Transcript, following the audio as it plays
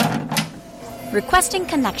Requesting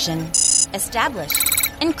connection. Established.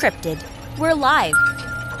 Encrypted. We're live.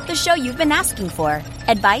 The show you've been asking for.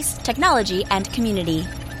 Advice, technology, and community.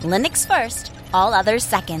 Linux first, all others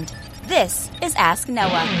second. This is Ask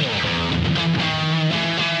Noah.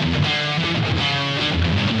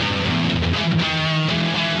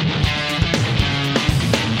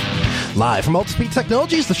 Live from Altispeed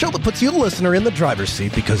Technologies, the show that puts you, the listener, in the driver's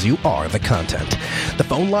seat because you are the content. The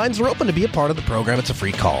phone lines are open to be a part of the program. It's a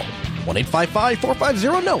free call.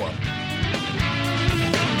 1-855-450-NOAH.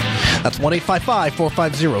 That's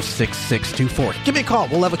 1-855-450-6624. Give me a call.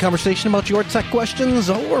 We'll have a conversation about your tech questions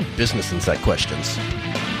or business insight questions.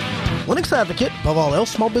 Linux advocate, above all else,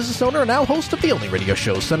 small business owner, and now host of the only radio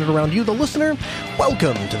show centered around you, the listener.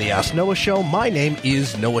 Welcome to the Ask Noah Show. My name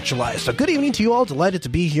is Noah Chalias. So good evening to you all. Delighted to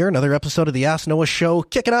be here. Another episode of the Ask Noah Show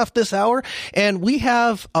kicking off this hour. And we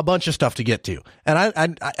have a bunch of stuff to get to.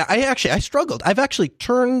 And I struggled. I've actually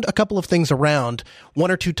turned a couple of things around one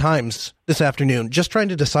or two times this afternoon, just trying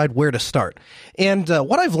to decide where to start. And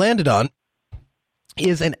what I've landed on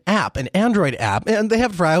is an app, an Android app, and they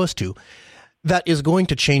have it for iOS too, that is going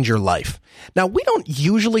to change your life. Now, we don't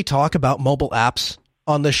usually talk about mobile apps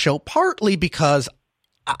on this show, partly because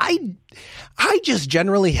I just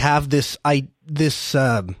generally have this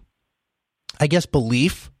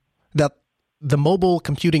belief that the mobile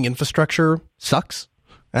computing infrastructure sucks.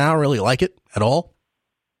 I don't really like it at all.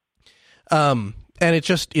 And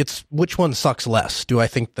it's which one sucks less? Do I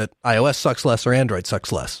think that iOS sucks less or Android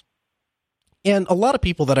sucks less? And a lot of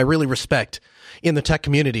people that I really respect in the tech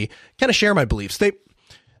community kind of share my beliefs. They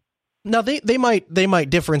might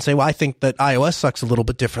differ and say, well, I think that iOS sucks a little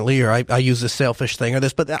bit differently, or I use this Sailfish thing or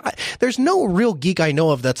this, but there's no real geek I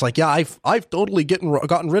know of that's like, yeah, I've totally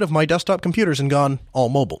gotten rid of my desktop computers and gone all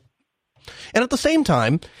mobile. And at the same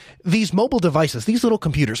time, these mobile devices, these little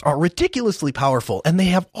computers are ridiculously powerful, and they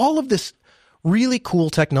have all of this really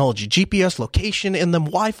cool technology, GPS location in them,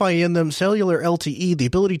 Wi-Fi in them, cellular LTE, the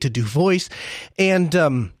ability to do voice.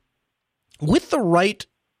 And with the right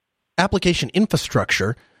application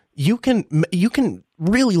infrastructure, you can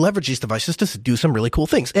really leverage these devices to do some really cool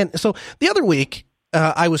things. And so the other week,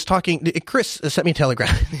 I was talking, Chris sent me a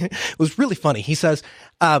telegram. It was really funny. He says,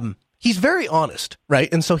 he's very honest,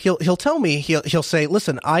 right? And so he'll tell me, he'll say,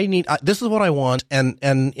 listen, this is what I want, and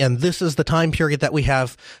this is the time period that we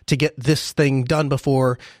have to get this thing done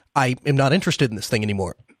before I am not interested in this thing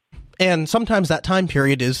anymore. And sometimes that time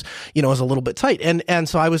period is a little bit tight. And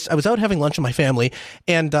so I was out having lunch with my family,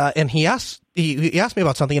 and he asked me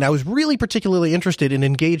about something, and I was really particularly interested in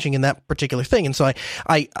engaging in that particular thing. And so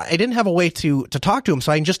I didn't have a way to talk to him,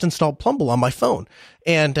 so I just installed Plumble on my phone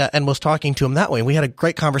and was talking to him that way. And we had a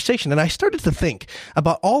great conversation, and I started to think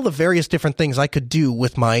about all the various different things I could do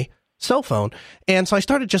with my cell phone. And so I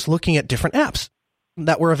started just looking at different apps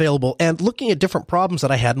that were available and looking at different problems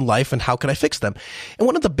that I had in life and how could I fix them. And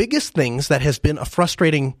one of the biggest things that has been a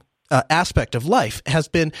frustrating aspect of life has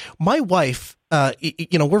been my wife.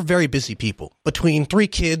 We're very busy people between 3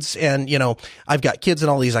 kids, and, I've got kids in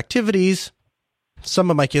all these activities. Some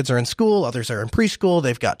of my kids are in school, others are in preschool.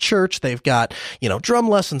 They've got church, they've got, drum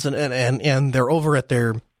lessons, and they're over at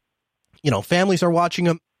their, families are watching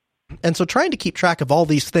them. And so trying to keep track of all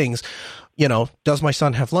these things, does my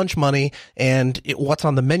son have lunch money, and what's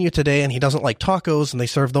on the menu today? And he doesn't like tacos, and they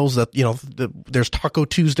serve those that, there's Taco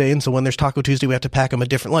Tuesday. And so when there's Taco Tuesday, we have to pack him a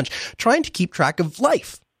different lunch. Trying to keep track of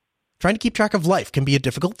life can be a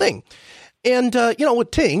difficult thing. And,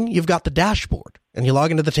 with Ting, you've got the dashboard, and you log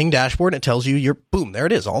into the Ting dashboard, and it tells you boom, there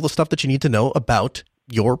it is. All the stuff that you need to know about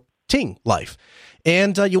your Ting life.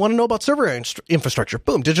 And you want to know about server infrastructure.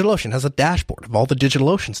 Boom, DigitalOcean has a dashboard of all the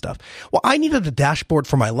DigitalOcean stuff. Well, I needed a dashboard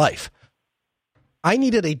for my life. I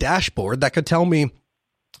needed a dashboard that could tell me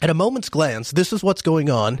at a moment's glance, this is what's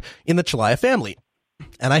going on in the Chalaya family.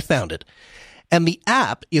 And I found it. And the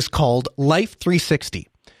app is called Life 360.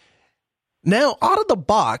 Now, out of the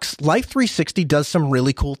box, Life 360 does some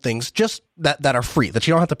really cool things just that are free, that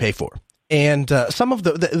you don't have to pay for. And some of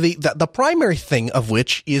the primary thing of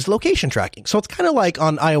which is location tracking. So it's kind of like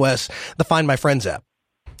on iOS, the Find My Friends app,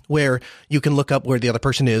 where you can look up where the other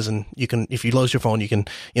person is, and you can, if you lose your phone, you can,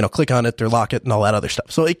 click on it or lock it and all that other stuff.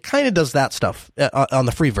 So it kind of does that stuff on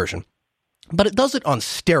the free version, but it does it on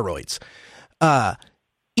steroids.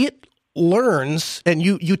 It learns, and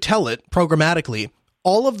you tell it programmatically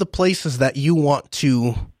all of the places that you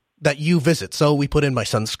visit. So we put in my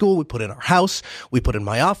son's school, we put in our house, we put in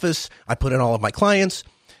my office, I put in all of my clients,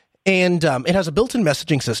 and it has a built-in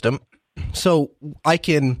messaging system. So I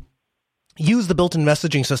can use the built-in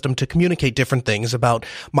messaging system to communicate different things about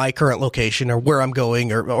my current location or where I'm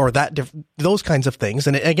going or those kinds of things.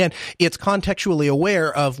 And again, it's contextually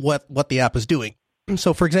aware of what the app is doing.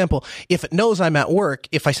 So, for example, if it knows I'm at work,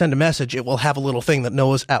 if I send a message, it will have a little thing that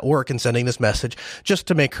knows at work and sending this message just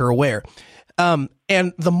to make her aware. And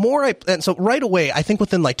so right away, I think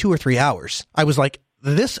within like 2 or 3 hours, I was like,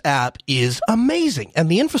 this app is amazing and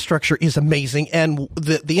the infrastructure is amazing and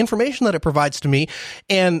the information that it provides to me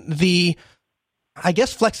and the, I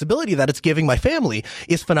guess, flexibility that it's giving my family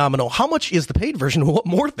is phenomenal. How much is the paid version? What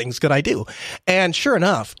more things could I do? And sure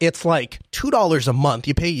enough, it's like $2 a month.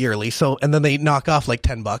 You pay yearly. So, and then they knock off like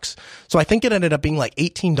 $10. So I think it ended up being like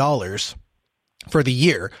 $18 for the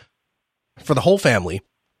year for the whole family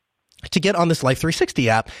to get on this Life 360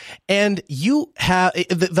 app. And you have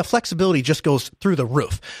the flexibility just goes through the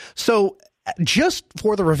roof. So just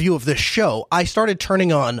for the review of this show, I started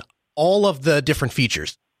turning on all of the different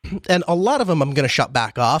features. And a lot of them I'm going to shut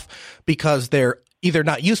back off because they're either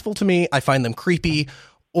not useful to me, I find them creepy,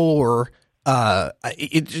 or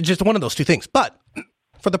it's just one of those two things. But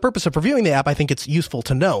for the purpose of reviewing the app, I think it's useful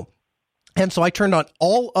to know. And so I turned on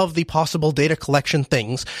all of the possible data collection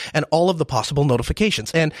things and all of the possible notifications.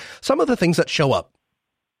 And some of the things that show up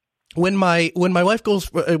when my wife goes,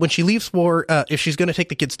 when she leaves for, if she's going to take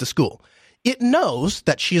the kids to school, it knows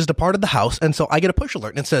that she has departed the house. And so I get a push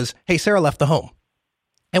alert and it says, hey, Sarah left the home.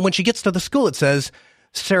 And when she gets to the school, it says,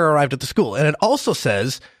 Sarah arrived at the school. And it also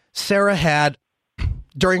says Sarah had,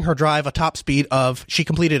 during her drive, a top speed of, she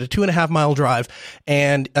completed a 2.5 mile drive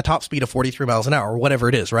and a top speed of 43 miles an hour, or whatever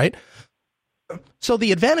it is, right? So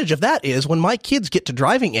the advantage of that is when my kids get to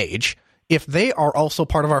driving age, if they are also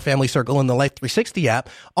part of our family circle in the Life 360 app,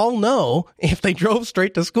 I'll know if they drove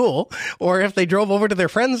straight to school or if they drove over to their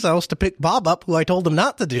friend's house to pick Bob up, who I told them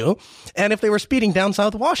not to do, and if they were speeding down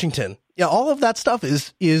South Washington. Yeah, all of that stuff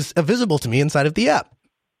is visible to me inside of the app.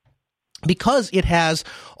 Because it has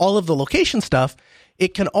all of the location stuff,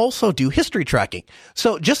 it can also do history tracking.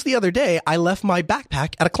 So just the other day, I left my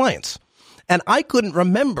backpack at a client's, and I couldn't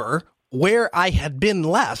remember where I had been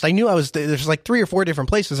last. I knew there's like 3 or 4 different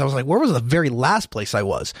places. I was like, where was the very last place I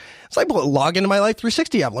was? It's like, well, log into my Life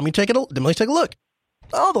 360 app. Let me take a look.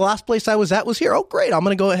 Oh, the last place I was at was here. Oh, great. I'm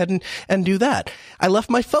going to go ahead and do that. I left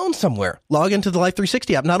my phone somewhere. Log into the Life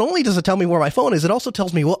 360 app. Not only does it tell me where my phone is, it also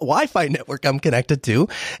tells me what Wi-Fi network I'm connected to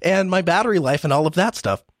and my battery life and all of that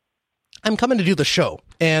stuff. I'm coming to do the show.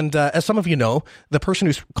 And as some of you know, the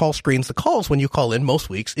person who screens the calls when you call in most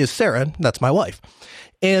weeks is Sarah. That's my wife.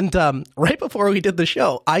 And right before we did the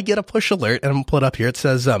show, I get a push alert, and I'm going to pull it up here. It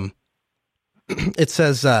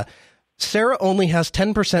says, Sarah only has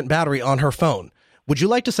 10% battery on her phone. Would you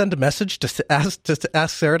like to send a message to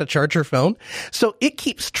ask Sarah to charge her phone? So it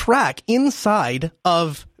keeps track inside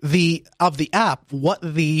of the app what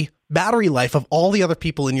the battery life of all the other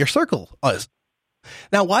people in your circle is.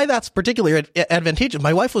 Now, why that's particularly advantageous,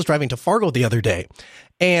 my wife was driving to Fargo the other day,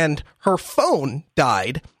 and her phone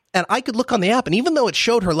died, and I could look on the app, and even though it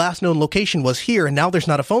showed her last known location was here, and now there's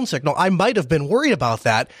not a phone signal, I might have been worried about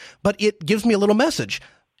that, but it gives me a little message.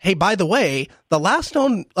 Hey, by the way, the last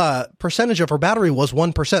known percentage of her battery was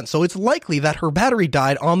 1%, so it's likely that her battery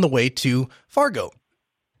died on the way to Fargo.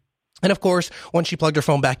 And of course, once she plugged her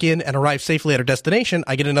phone back in and arrived safely at her destination,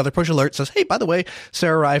 I get another push alert that says, hey, by the way,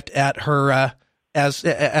 Sarah arrived at her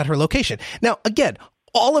at her location. Now, again,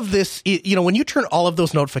 all of this, when you turn all of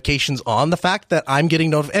those notifications on, the fact that I'm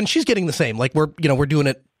getting and she's getting the same, like we're doing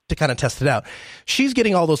it to kind of test it out. She's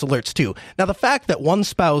getting all those alerts too. Now, the fact that one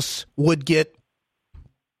spouse would get,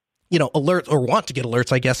 alerts or want to get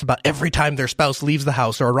alerts, I guess, about every time their spouse leaves the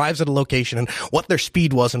house or arrives at a location and what their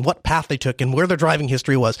speed was and what path they took and where their driving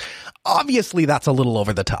history was. Obviously, that's a little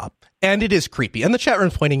over the top and it is creepy. And the chat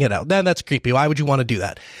room's pointing it out. That's creepy. Why would you want to do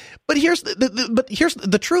that? But here's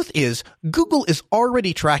the truth is Google is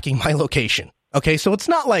already tracking my location. Okay. So it's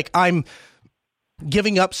not like I'm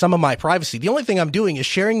giving up some of my privacy. The only thing I'm doing is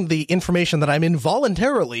sharing the information that I'm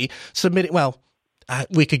involuntarily submitting. Well,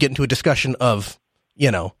 we could get into a discussion of,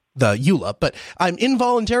 the EULA, but I'm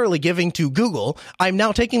involuntarily giving to Google. I'm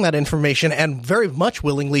now taking that information and very much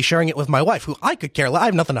willingly sharing it with my wife, who I could care less. I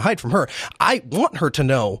have nothing to hide from her. I want her to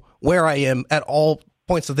know where I am at all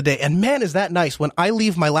points of the day. And man, is that nice when I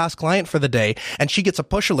leave my last client for the day and she gets a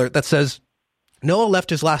push alert that says, Noah left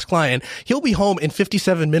his last client. He'll be home in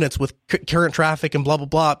 57 minutes with current traffic and blah, blah,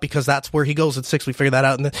 blah, because that's where he goes at 6. We figured that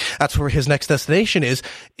out. And that's where his next destination is.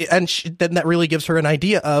 And then that really gives her an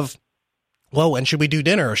idea of, well, when should we do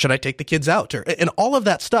dinner? Or should I take the kids out? And all of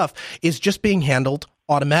that stuff is just being handled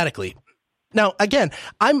automatically. Now, again,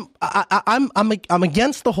 I'm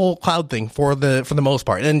against the whole cloud thing for the most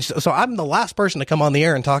part, and so I'm the last person to come on the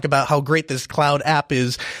air and talk about how great this cloud app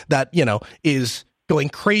is that is going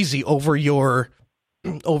crazy over your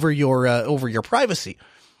privacy.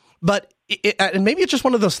 But and maybe it's just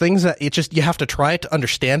one of those things that you have to try it to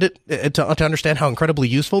understand it, to understand how incredibly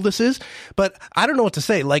useful this is. But I don't know what to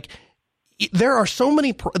say. Like, there are so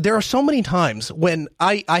many times when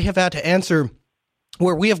I have had to answer,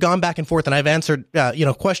 where we have gone back and forth, and I've answered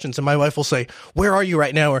questions, and my wife will say, "Where are you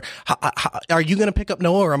right now?" Or "Are you going to pick up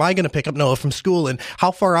Noah, or am I going to pick up Noah from school? And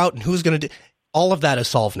how far out? And who's going to do?" All of that is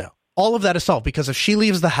solved now. All of that is solved, because if she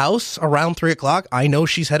leaves the house around 3:00, I know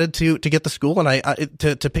she's headed to get the school, and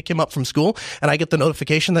to pick him up from school, and I get the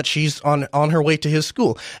notification that she's on her way to his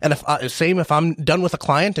school. And if I'm done with a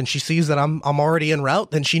client and she sees that I'm already en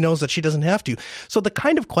route, then she knows that she doesn't have to. So the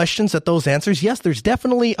kind of questions that those answers, yes, there's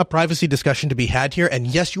definitely a privacy discussion to be had here, and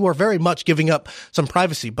yes, you are very much giving up some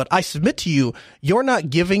privacy. But I submit to you, you're not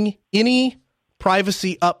giving any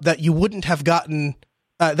privacy up that you wouldn't have gotten.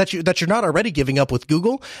 That you're not already giving up with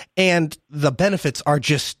Google, and the benefits are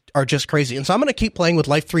just crazy. And so I'm going to keep playing with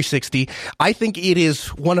Life 360. I think it is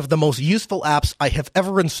one of the most useful apps I have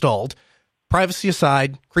ever installed. Privacy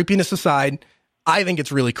aside, creepiness aside, I think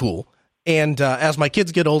it's really cool. And as my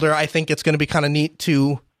kids get older, I think it's going to be kind of neat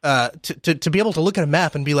to be able to look at a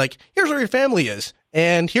map and be like, here's where your family is,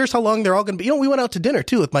 and here's how long they're all going to be. We went out to dinner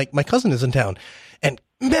too with my cousin is in town. And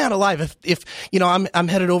man alive, if I'm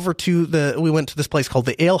headed over to we went to this place called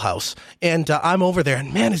the Ale House, and I'm over there,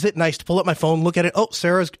 and man, is it nice to pull up my phone, look at it. Oh,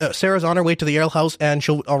 Sarah's on her way to the Ale House, and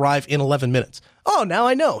she'll arrive in 11 minutes. Oh, now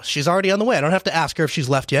I know she's already on the way. I don't have to ask her if she's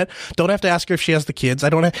left yet. Don't have to ask her if she has the kids. I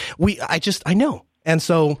know. And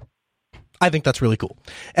so I think that's really cool.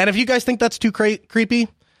 And if you guys think that's too creepy,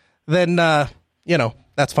 then,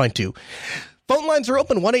 that's fine too. Phone lines are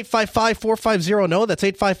open, 1-855-450-NOAH. That's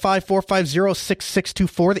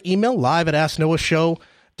 855-450-6624. The email,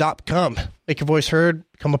 live@asknoahshow.com. Make your voice heard,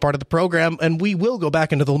 become a part of the program, and we will go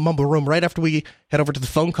back into the mumble room right after we head over to the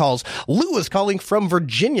phone calls. Lou is calling from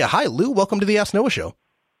Virginia. Hi, Lou. Welcome to the Ask Noah Show.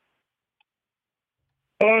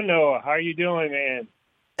 Hello, Noah. How are you doing, man?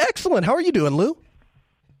 Excellent. How are you doing, Lou?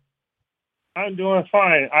 I'm doing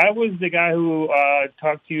fine. I was the guy who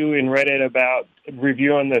talked to you in Reddit about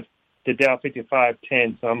reviewing the Dell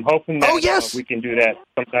 5510, so I'm hoping that we can do that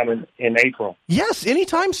sometime in April. Yes,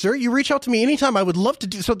 anytime, sir. You reach out to me anytime. I would love to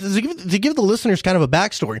do so. To give the listeners kind of a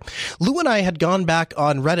backstory, Lou and I had gone back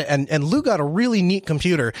on Reddit, and Lou got a really neat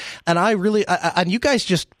computer, and and you guys,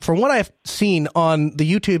 just from what I've seen on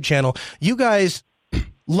the YouTube channel, you guys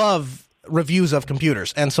love reviews of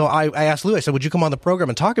computers. And so I asked Lou, I said, would you come on the program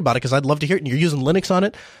and talk about it? Because I'd love to hear it, and you're using Linux on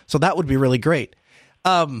it, so that would be really great.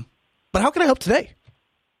 But how can I help today?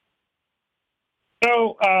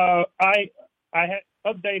 So I had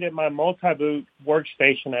updated my multi-boot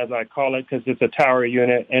workstation, as I call it, because it's a tower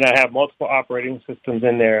unit, and I have multiple operating systems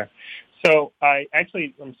in there. So I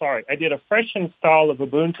did a fresh install of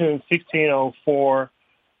Ubuntu 16.04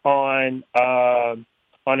 on an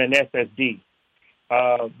SSD.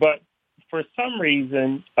 But for some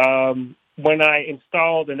reason, when I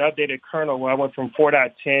installed an updated kernel, I went from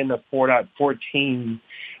 4.10 to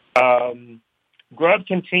 4.14, Grub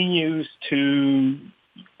continues to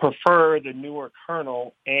prefer the newer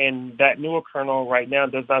kernel, and that newer kernel right now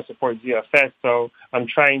does not support ZFS, so I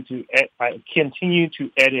continue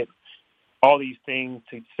to edit all these things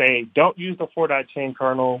to say, don't use the 4.10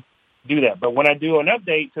 kernel, do that. But when I do an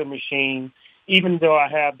update to the machine, even though I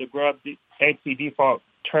have the Grub XE default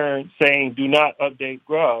turn saying do not update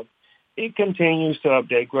Grub, it continues to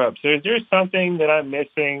update Grub. So is there something that I'm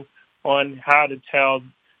missing on how to tell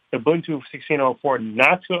Ubuntu 16.04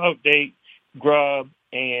 not to update Grub,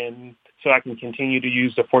 and so I can continue to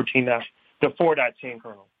use the 4.10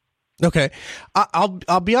 kernel? Okay,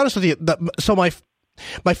 I'll be honest with you. So my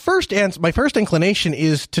first inclination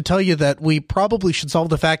is to tell you that we probably should solve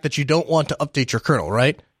the fact that you don't want to update your kernel,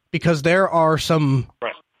 right? Because there's some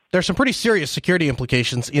pretty serious security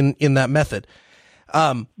implications in that method.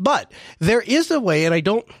 But there is a way, and I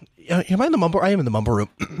don't. Am I in the mumble? I am in the mumble room.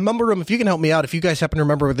 Mumble room, if you can help me out, if you guys happen to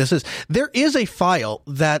remember what this is, there is a file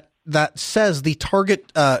that says the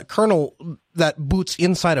target kernel that boots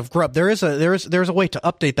inside of Grub. There's a way to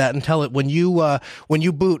update that and tell it when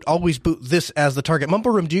you boot, always boot this as the target.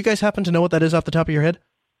 Mumble room, do you guys happen to know what that is off the top of your head?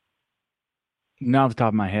 Not off the top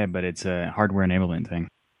of my head, but it's a hardware enablement thing.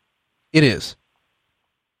 It is.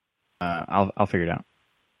 I'll figure it out.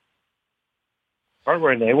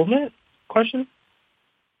 Hardware enablement? Question?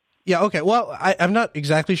 Yeah, okay. Well, I'm not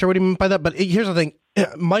exactly sure what you mean by that, but here's the thing.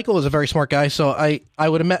 Michael is a very smart guy, so I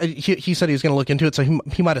would imagine he said he was going to look into it, so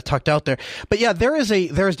he might have tucked out there. But yeah, there is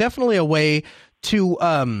definitely a way to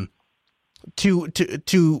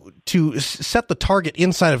set the target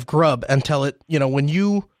inside of Grub and tell it, when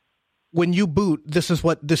you boot, this is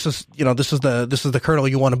the kernel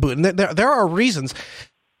you want to boot. And there are reasons.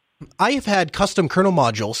 I have had custom kernel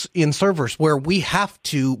modules in servers where we have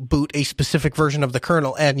to boot a specific version of the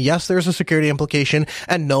kernel. And yes, there's a security implication,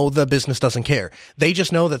 and no, the business doesn't care. They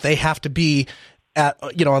just know that they have to be at,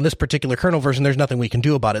 on this particular kernel version. There's nothing we can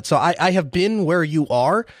do about it. So I have been where you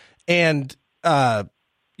are, and, yeah,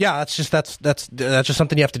 that's just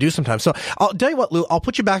something you have to do sometimes. So I'll tell you what, Lou, I'll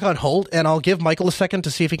put you back on hold, and I'll give Michael a second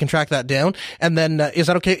to see if he can track that down. And then, is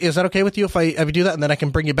that okay? Is that okay with you if I do that? And then I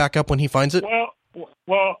can bring you back up when he finds it?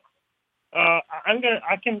 Well, I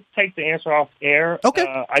can take the answer off air. Okay.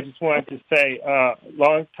 I just wanted to say,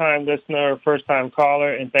 long time listener, first time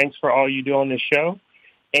caller, and thanks for all you do on this show.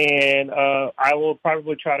 And I will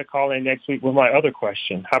probably try to call in next week with my other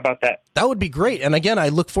question. How about that? That would be great. And again, I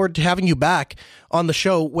look forward to having you back on the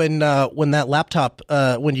show when that laptop,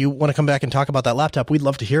 when you want to come back and talk about that laptop. We'd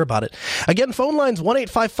love to hear about it. Again, phone lines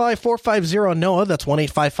 1-855-450-NOAH. That's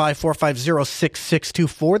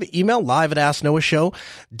 1-855-450-6624. The email live at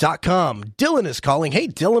AskNoahShow.com. Dylan is calling. Hey,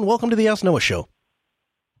 Dylan, welcome to the Ask Noah Show.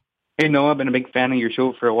 Hey, Noah, I've been a big fan of your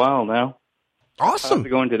show for a while now. Awesome. How's it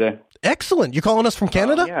going today? Excellent. You calling us from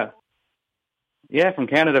Canada? Yeah, from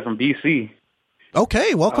Canada, from BC.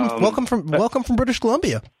 Okay, welcome from British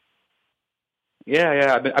Columbia.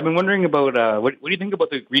 Yeah. I've been wondering about what do you think about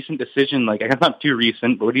the recent decision? Like, I guess not too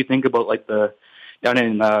recent, but what do you think about like down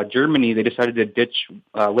in Germany they decided to ditch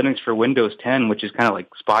Linux for Windows 10, which is kind of like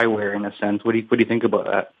spyware in a sense. What do you think about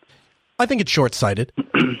that? I think it's short-sighted.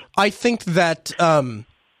 I think that a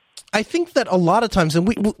lot of times, and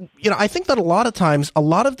I think that a lot of times, a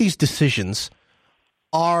lot of these decisions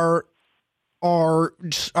are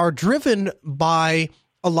driven by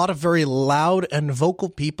a lot of very loud and vocal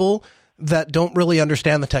people that don't really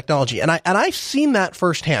understand the technology. And I've seen that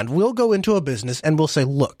firsthand. We'll go into a business and we'll say,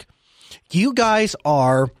 look, you guys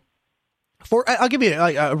are, I'll give you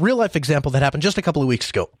a real life example that happened just a couple of weeks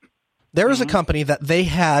ago. There was a company that they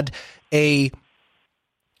had a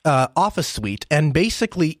office suite, and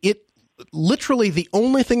basically literally the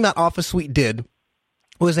only thing that office suite did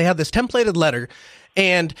was they had this templated letter,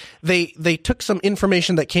 and they took some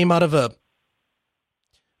information that came out of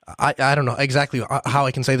I don't know exactly how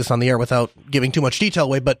I can say this on the air without giving too much detail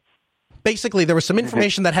away, but basically there was some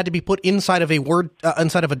information that had to be put inside of a Word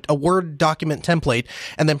document template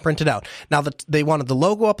and then printed out. Now they wanted the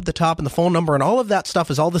logo up at the top and the phone number, and all of that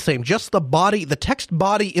stuff is all the same. Just the text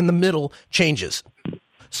body in the middle changes.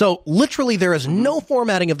 So literally there is no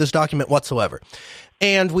formatting of this document whatsoever.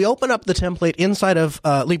 And we open up the template inside of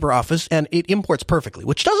LibreOffice, and it imports perfectly,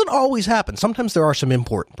 which doesn't always happen. Sometimes there are some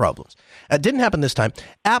import problems. It didn't happen this time.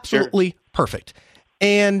 Absolutely perfect.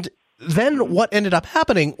 And then what ended up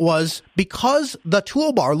happening was, because the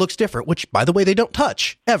toolbar looks different, which, by the way, they don't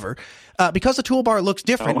touch ever, because the toolbar looks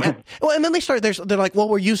different. And then they're like, well,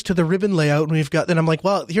 we're used to the ribbon layout, and and I'm like,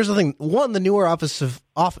 well, here's the thing. One, the newer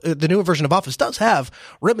the newer version of Office does have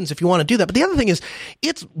ribbons if you want to do that. But the other thing is,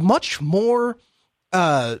 it's much more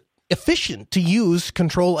efficient to use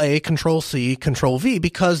Control-A, Control-C, Control-V,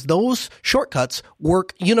 because those shortcuts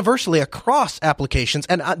work universally across applications.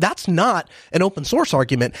 And that's not an open source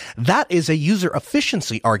argument. That is a user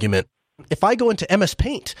efficiency argument. If I go into MS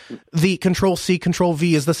Paint, the Control-C,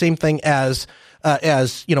 Control-V is the same thing as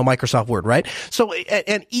Microsoft Word, right? So,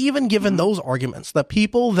 and even given those arguments, the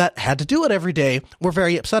people that had to do it every day were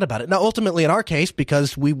very upset about it. Now, ultimately, in our case,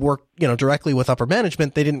 because we work, directly with upper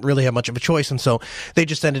management, they didn't really have much of a choice, and so they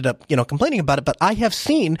just ended up, complaining about it. But I have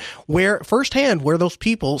seen firsthand where those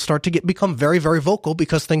people start to become very, very vocal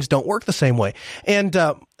because things don't work the same way. And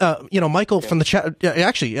Michael from the chat,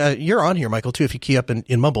 actually, you're on here, Michael, too, if you key up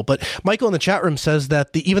in Mumble. But Michael in the chat room says that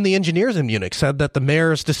even the engineers in Munich said that the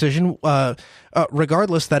mayor's decision,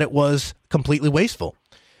 regardless, that it was completely wasteful.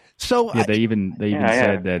 So yeah, they even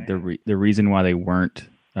said that the reason why they weren't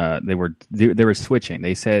they were switching.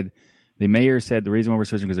 They said, the mayor said the reason why we're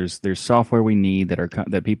switching because there's software we need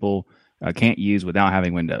that people can't use without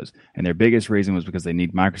having Windows, and their biggest reason was because they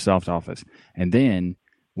need Microsoft Office. And then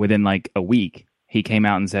within like a week, he came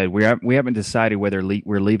out and said we haven't decided whether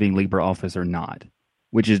we're leaving LibreOffice or not,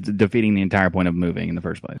 which is defeating the entire point of moving in the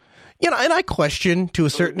first place. And I question to a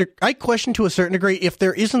certain degree if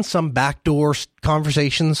there isn't some backdoor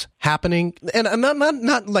conversations happening. And I'm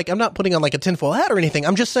not putting on like a tinfoil hat or anything.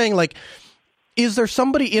 I'm just saying, like, is there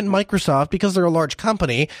somebody in Microsoft, because they're a large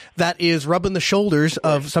company, that is rubbing the shoulders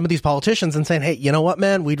of some of these politicians and saying, hey, you know what,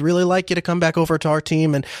 man, we'd really like you to come back over to our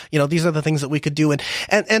team. And, these are the things that we could do.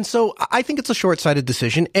 And so I think it's a short-sighted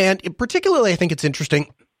decision. And particularly, I think it's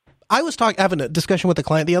interesting. I was having a discussion with a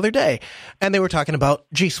client the other day, and they were talking about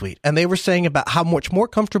G Suite, and they were saying about how much more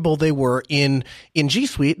comfortable they were in G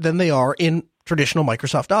Suite than they are in traditional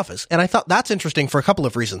Microsoft Office. And I thought that's interesting for a couple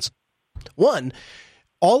of reasons. One,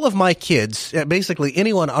 all of my kids, basically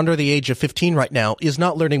anyone under the age of 15 right now, is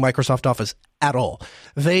not learning Microsoft Office at all.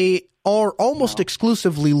 They are almost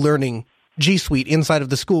exclusively learning G Suite inside of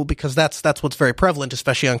the school because that's what's very prevalent,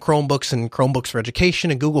 especially on Chromebooks and Chromebooks for Education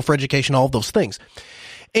and Google for Education, all of those things.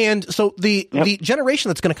 And so the generation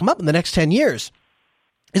that's going to come up in the next 10 years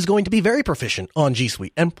is going to be very proficient on G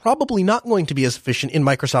Suite and probably not going to be as efficient in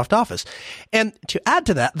Microsoft Office. And to add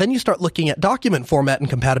to that, then you start looking at document format and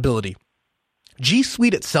compatibility. G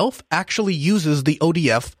Suite itself actually uses the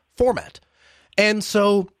ODF format. And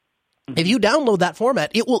so if you download that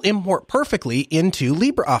format, it will import perfectly into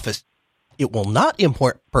LibreOffice. It will not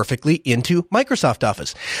import perfectly into Microsoft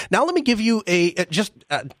Office. Now, let me give you just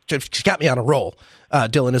got me on a roll,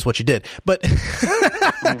 Dylan, is what you did. But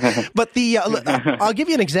I'll give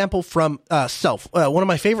you an example from SELF, one of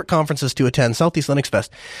my favorite conferences to attend, Southeast Linux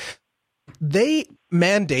Fest. They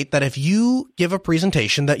mandate that if you give a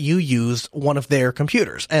presentation that you use one of their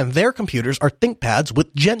computers, and their computers are ThinkPads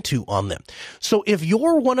with Gentoo on them. So if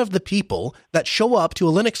you're one of the people that show up to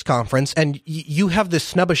a Linux conference and you have this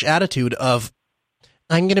snobbish attitude of,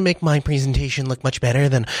 I'm going to make my presentation look much better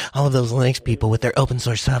than all of those Linux people with their open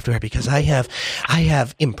source software because I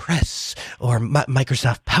have Impress or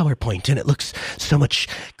Microsoft PowerPoint and it looks so much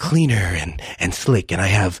cleaner and slick, and I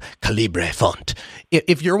have Calibre font.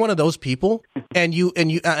 If you're one of those people and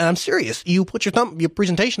I'm serious, you put your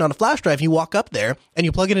presentation on a flash drive, you walk up there and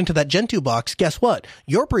you plug it into that Gentoo box, guess what?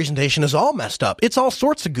 Your presentation is all messed up. It's all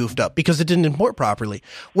sorts of goofed up because it didn't import properly.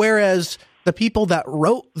 Whereas the people that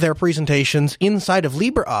wrote their presentations inside of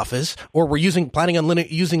LibreOffice or were planning on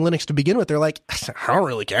using Linux to begin with, they're like, I don't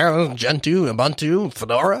really care. Gentoo, Ubuntu,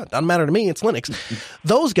 Fedora, doesn't matter to me. It's Linux.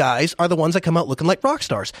 Those guys are the ones that come out looking like rock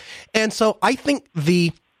stars. And so I think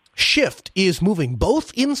the shift is moving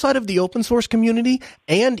both inside of the open source community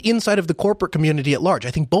and inside of the corporate community at large. I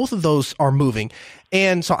think both of those are moving.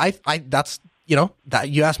 And so that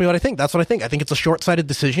you asked me what I think. That's what I think. I think it's a short-sighted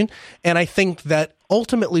decision. And I think that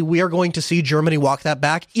ultimately we are going to see Germany walk that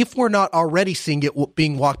back if we're not already seeing it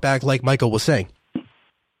being walked back, like Michael was saying.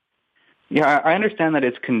 Yeah, I understand that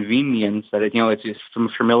it's convenience, that it's just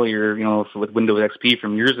familiar, with Windows XP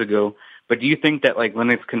from years ago. But do you think that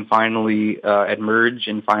Linux can finally emerge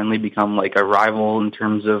and finally become a rival in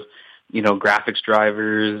terms of graphics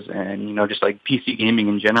drivers and just PC gaming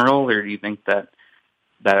in general, or do you think that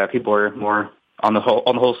people are more on the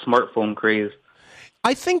whole smartphone craze?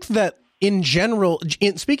 I think that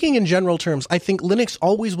speaking in general terms, I think Linux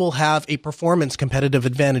always will have a performance competitive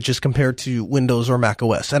advantage as compared to Windows or Mac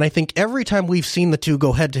OS. And I think every time we've seen the two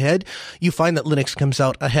go head to head, you find that Linux comes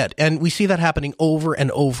out ahead. And we see that happening over and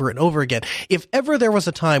over and over again. If ever there was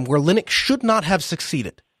a time where Linux should not have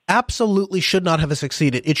succeeded, absolutely should not have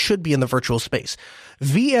succeeded, it should be in the virtual space.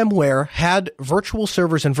 VMware had virtual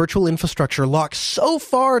servers and virtual infrastructure locked so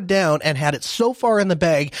far down and had it so far in the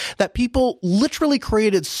bag that people literally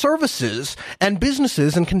created services and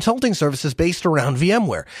businesses and consulting services based around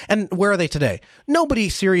VMware. And where are they today? Nobody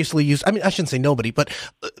seriously I shouldn't say nobody, but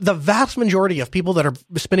the vast majority of people that are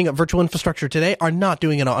spinning up virtual infrastructure today are not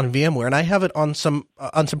doing it on VMware. And I have it on some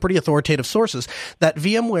pretty authoritative sources that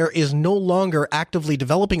VMware is no longer actively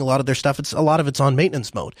developing a lot of their stuff. A lot of it's on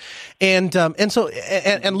maintenance mode. And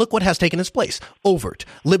look what has taken its place. Overt,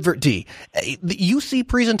 libvirt. You see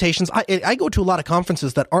presentations. I go to a lot of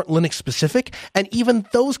conferences that aren't Linux specific, and even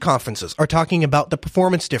those conferences are talking about the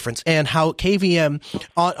performance difference and how KVM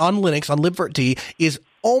on Linux, on libvirt, is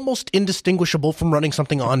almost indistinguishable from running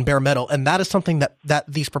something on bare metal. And that is something that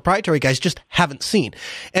these proprietary guys just haven't seen.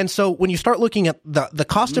 And so when you start looking at the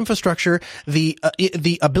cost infrastructure, the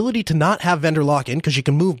ability to not have vendor lock-in, because you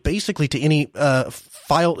can move basically to any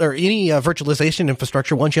file or any virtualization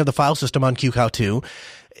infrastructure once you have the file system on QCOW2,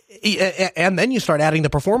 and then you start adding the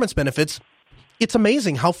performance benefits. It's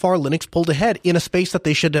amazing how far Linux pulled ahead in a space that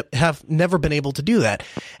they should have never been able to do that.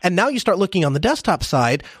 And now you start looking on the desktop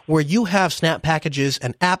side where you have snap packages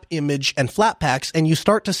and app image and Flatpaks, and you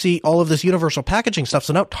start to see all of this universal packaging stuff.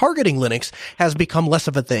 So now targeting Linux has become less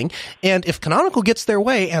of a thing. And if Canonical gets their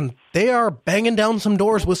way, and they are banging down some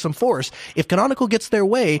doors with some force, if Canonical gets their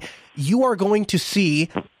way, you are going to see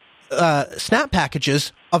snap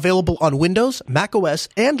packages available on Windows, macOS,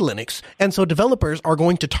 and Linux. And so developers are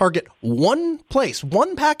going to target one place,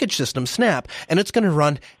 one package system, Snap, and it's going to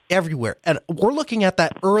run everywhere. And we're looking at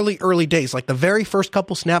that early days, like the very first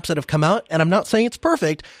couple Snaps that have come out. And I'm not saying it's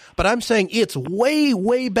perfect, but I'm saying it's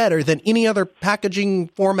way better than any other packaging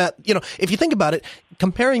format. You know, if you think about it,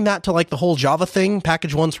 comparing that to like the whole Java thing,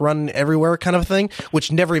 package once, run everywhere kind of thing,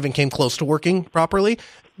 which never even came close to working properly,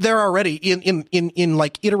 they're already in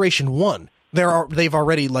like iteration 1. They've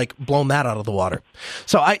already like blown that out of the water.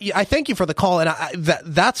 So I thank you for the call, and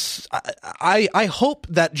I hope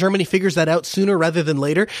that Germany figures that out sooner rather than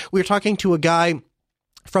later. We were talking to a guy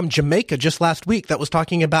from Jamaica just last week that was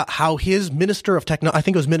talking about how his Minister of Technology, I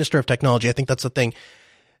think it was Minister of Technology, I think that's the thing.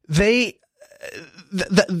 The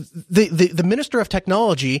Minister of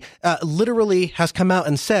Technology literally has come out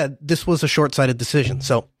and said this was a short-sighted decision.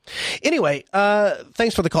 So anyway,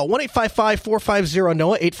 thanks for the call.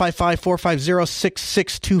 1-855-450-NOAH,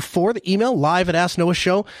 855-450-6624. The email live at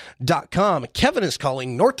AskNoahShow.com. Kevin is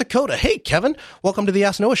calling North Dakota. Hey, Kevin, welcome to the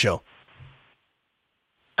Ask Noah Show.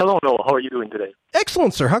 Hello, Noah. How are you doing today?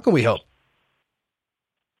 Excellent, sir. How can we help?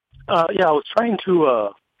 I was trying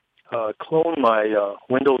to clone my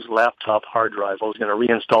Windows laptop hard drive. I was going to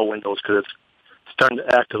reinstall Windows because it's starting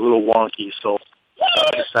to act a little wonky, so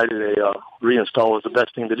I decided a reinstall was the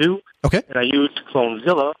best thing to do. Okay. And I used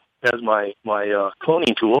CloneZilla as my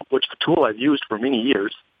cloning tool, which the tool I've used for many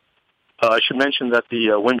years. I should mention that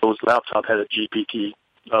the Windows laptop had a GPT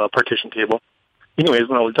partition table. Anyways,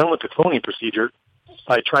 when I was done with the cloning procedure,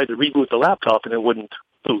 I tried to reboot the laptop and it wouldn't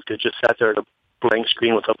boot. It just sat there at a blank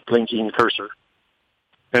screen with a blinking cursor.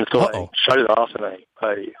 And so I shut it off and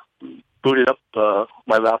I booted up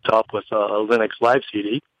my laptop with a Linux Live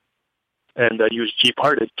CD and I used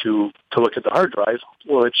gparted to look at the hard drive.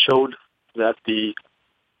 Well, it showed that the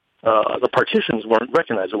partitions weren't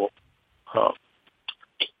recognizable.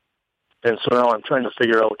 And so now I'm trying to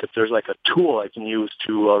figure out if there's like a tool I can use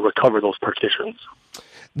to recover those partitions.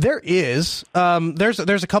 There is.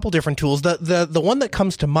 There's a couple different tools. The one that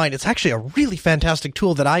comes to mind, it's actually a really fantastic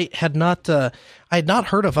tool that I had not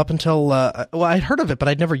heard of up until I'd heard of it, but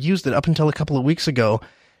I'd never used it up until a couple of weeks ago.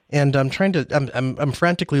 And I'm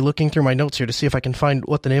frantically looking through my notes here to see if I can find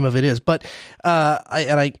what the name of it is. But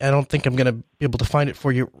I don't think I'm going to be able to find it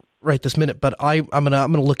for you right this minute. But I'm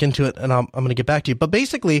gonna look into it and I'm gonna get back to you. But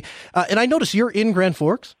basically, and I notice you're in Grand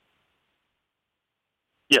Forks.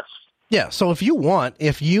 Yes. Yeah, so if you want,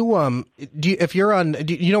 if you know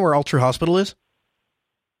where Ultra Hospital is?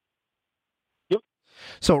 Yep.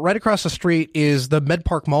 So right across the street is the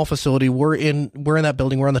MedPark Mall facility. We're in that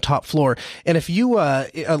building. We're on the top floor. And if you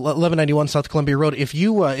 1191 South Columbia Road, if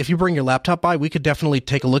you bring your laptop by, we could definitely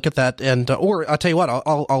take a look at that. And or I'll tell you what,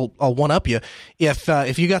 I'll one up you.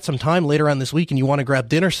 If you got some time later on this week and you want to grab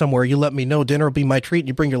dinner somewhere, you let me know. Dinner will be my treat. And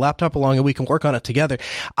you bring your laptop along and we can work on it together.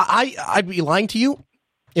 I'd be lying to you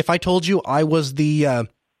if I told you I was the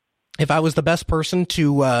best person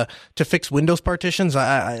to fix Windows partitions.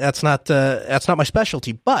 That's not my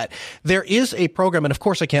specialty. But there is a program, and of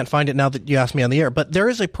course I can't find it now that you asked me on the air. But there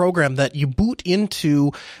is a program that you boot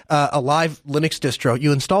into a live Linux distro.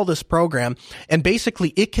 You install this program, and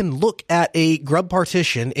basically it can look at a grub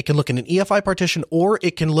partition, it can look at an EFI partition, or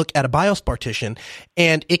it can look at a BIOS partition,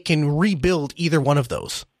 and it can rebuild either one of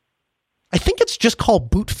those. I think it's just called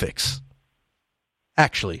BootFix.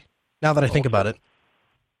 Actually, now that I think about it,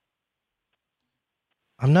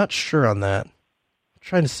 I'm not sure on that. I'm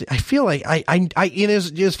trying to see. I feel like it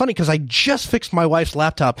is funny because I just fixed my wife's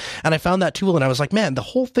laptop and I found that tool and I was like, man, the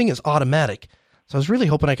whole thing is automatic. So I was really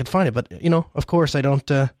hoping I could find it, but of course I don't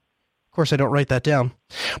write that down.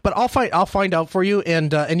 But I'll find out for you.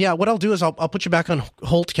 And yeah, what I'll do is I'll put you back on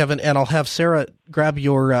hold, Kevin, and I'll have Sarah grab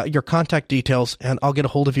your contact details and I'll get a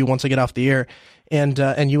hold of you once I get off the air, and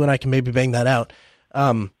you and I can maybe bang that out.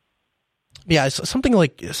 Yeah, it's something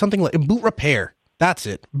like Boot Repair. That's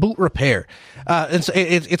it, Boot Repair.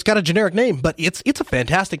 It's got a generic name, but it's a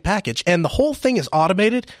fantastic package, and the whole thing is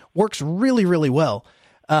automated. Works really, really well.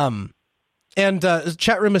 And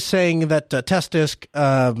chat room is saying that TestDisk,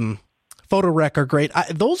 PhotoRec are great.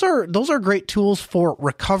 Those are great tools for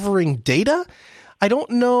recovering data. I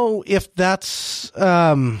don't know if that's.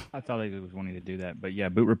 I thought they was wanting to do that, but yeah,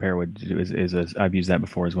 Boot Repair I've used that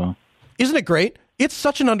before as well. Isn't it great? It's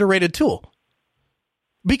such an underrated tool.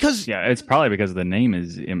 Because it's probably because the name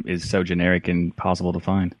is so generic and impossible to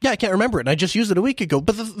find. Yeah, I can't remember it, and I just used it a week ago.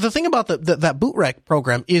 But the thing about that BootRec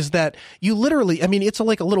program is that you literally, I mean, it's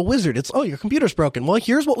like a little wizard. It's, your computer's broken. Well,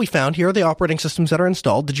 here's what we found. Here are the operating systems that are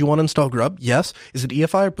installed. Did you want to install Grub? Yes. Is it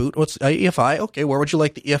EFI or boot? What's EFI? Okay, where would you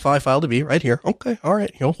like the EFI file to be? Right here. Okay, all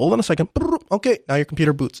right. Hold on a second. Okay, now your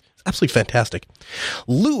computer boots. It's absolutely fantastic.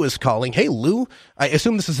 Lou is calling. Hey, Lou. I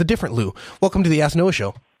assume this is a different Lou. Welcome to the Ask Noah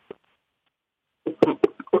Show.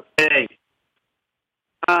 Hey,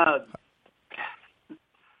 I've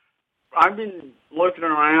been looking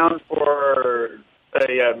around for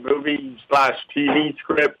a movie/TV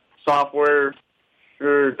script software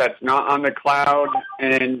that's not on the cloud,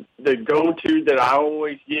 and the go-to that I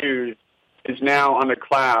always use is now on the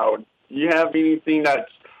cloud. Do you have anything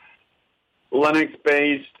that's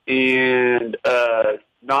Linux-based and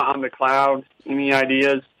not on the cloud? Any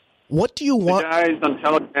ideas? What do you want? The guys on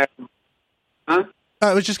Telegram, huh?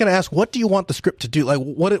 I was just going to ask, what do you want the script to do? Like,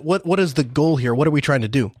 what is the goal here? What are we trying to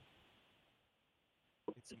do?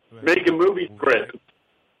 Make a movie script.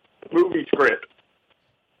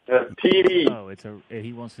 TV. Oh,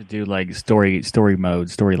 he wants to do like story mode,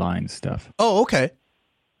 storyline stuff. Oh, okay.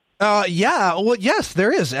 Yeah. Well, yes,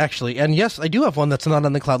 there is actually, and yes, I do have one that's not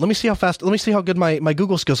on the cloud. Let me see how good my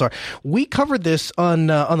Google skills are. We covered this on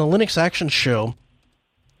the Linux Action Show.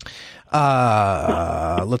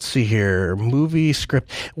 Let's see here. Movie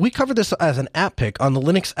script. We covered this as an app pick on the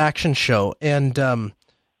Linux Action Show, and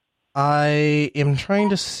I am trying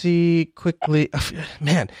to see quickly.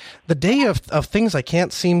 Man, the day of things I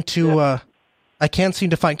can't seem to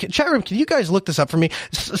find. Chat room, can you guys look this up for me?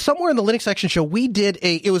 Somewhere in the Linux Action Show, we did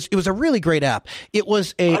it was a really great app.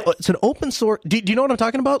 It's an open source. Do you know what I'm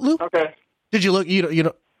talking about, Lou? Okay. Did you look? Do you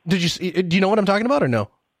know what I'm talking about or no?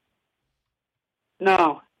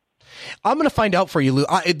 No. I'm going to find out for you, Lou.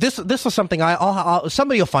 This is something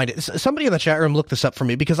somebody will find it. Somebody in the chat room look this up for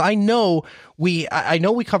me, because I know we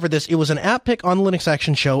covered this. It was an app pick on the Linux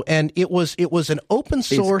Action Show, and it was an open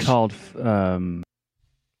source. It's called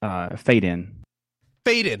Fade-In.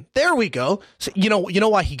 Fade-In. There we go. So, you know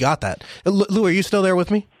why he got that. Lou, are you still there with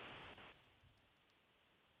me?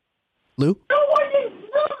 Lou? No, I didn't.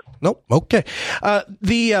 Nope. Okay.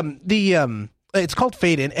 It's called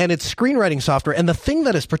Fade-In, and it's screenwriting software. And the thing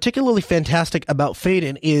that is particularly fantastic about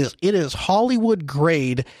Fade-In is it is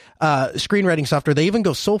Hollywood-grade screenwriting software. They even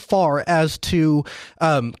go so far as to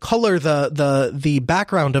color the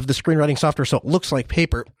background of the screenwriting software so it looks like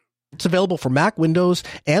paper. It's available for Mac, Windows,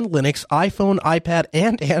 and Linux, iPhone, iPad,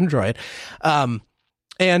 and Android.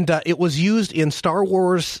 And it was used in Star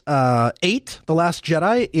Wars 8, The Last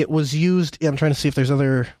Jedi. It was used. I'm trying to see if there's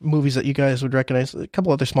other movies that you guys would recognize. A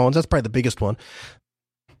couple other small ones. That's probably the biggest one.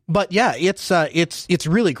 But yeah, it's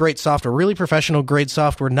really great software, really professional grade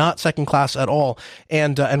software, not second class at all,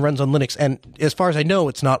 and runs on Linux. And as far as I know,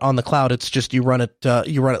 it's not on the cloud. It's just you run it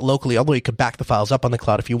locally. Although you could back the files up on the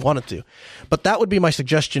cloud if you wanted to. But that would be my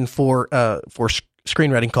suggestion for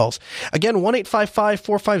screenwriting calls. Again,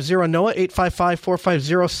 1-855-450-NOAH,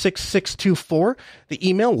 855-450-6624. The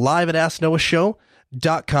email,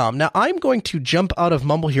 live@asknoahshow.com. Now, I'm going to jump out of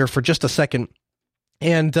Mumble here for just a second,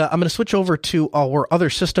 and I'm going to switch over to our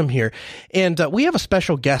other system here. And we have a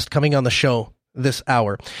special guest coming on the show this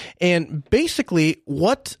hour. And basically,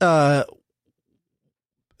 what I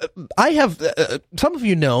have, some of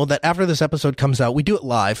you know that after this episode comes out, we do it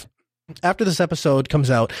live. After this episode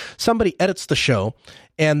comes out, somebody edits the show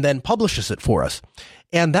and then publishes it for us.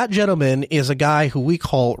 And that gentleman is a guy who we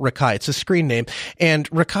call Rakai. It's a screen name. And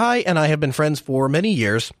Rakai and I have been friends for many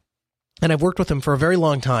years, and I've worked with him for a very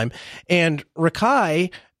long time. And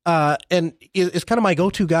Rakai is kind of my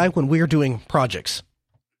go-to guy when we're doing projects.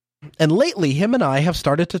 And lately, him and I have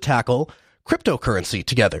started to tackle cryptocurrency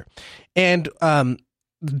together. And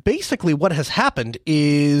basically what has happened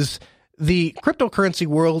is the cryptocurrency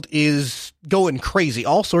world is going crazy.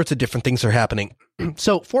 All sorts of different things are happening.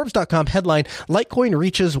 So Forbes.com headline, Litecoin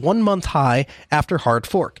reaches 1 month high after hard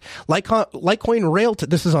fork. Litecoin railed,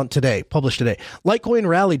 this is on today, published today. Litecoin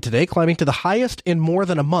rallied today, climbing to the highest in more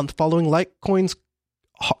than a month following Litecoin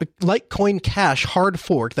Cash hard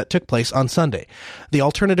fork that took place on Sunday. The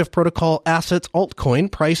alternative protocol assets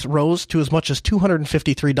altcoin price rose to as much as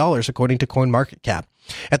 $253 according to CoinMarketCap.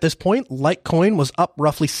 At this point, Litecoin was up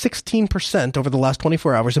roughly 16% over the last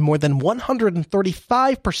 24 hours and more than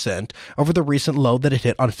 135% over the recent low that it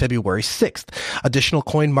hit on February 6th. Additional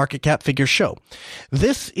CoinMarketCap figures show.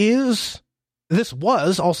 This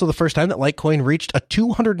was also the first time that Litecoin reached a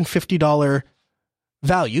 $250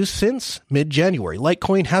 value since mid-January.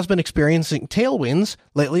 Litecoin has been experiencing tailwinds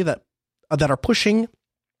lately that are pushing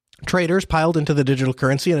Traders piled into the digital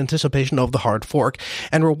currency in anticipation of the hard fork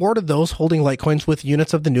and rewarded those holding Litecoins with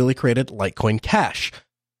units of the newly created Litecoin Cash.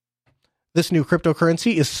 This new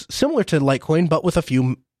cryptocurrency is similar to Litecoin, but with a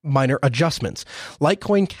few minor adjustments.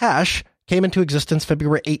 Litecoin Cash came into existence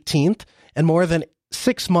February 18th, and more than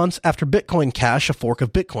 6 months after Bitcoin Cash, a fork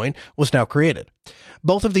of Bitcoin, was now created.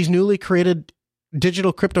 Both of these newly created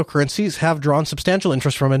digital cryptocurrencies have drawn substantial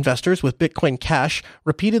interest from investors, with Bitcoin Cash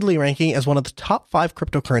repeatedly ranking as one of the top 5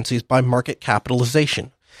 cryptocurrencies by market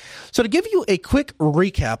capitalization. So to give you a quick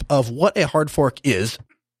recap of what a hard fork is,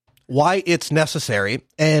 why it's necessary,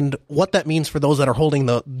 and what that means for those that are holding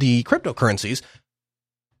the cryptocurrencies,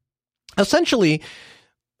 essentially,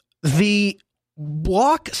 the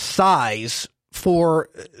block size for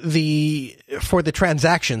the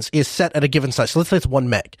transactions is set at a given size. So let's say it's 1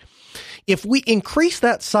 meg. If we increase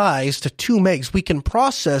that size to 2 megs, we can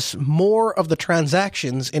process more of the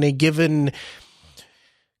transactions in a given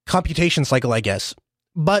computation cycle, I guess.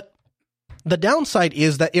 But the downside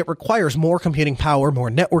is that it requires more computing power, more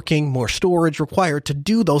networking, more storage required to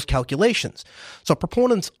do those calculations. So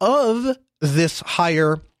proponents of this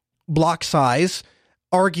higher block size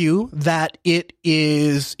argue that it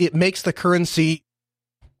makes the currency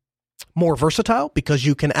more versatile because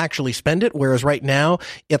you can actually spend it, whereas right now,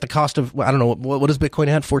 at the cost of, I don't know, what is Bitcoin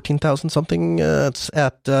at? 14,000 something? It's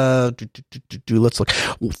at, let's look,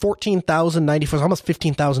 14,094, almost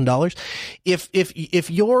 $15,000. If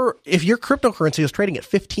your cryptocurrency is trading at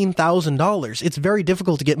 $15,000, it's very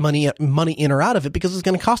difficult to get money in or out of it because it's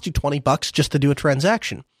going to cost you $20 just to do a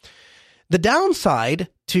transaction. The downside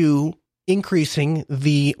to increasing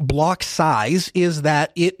the block size is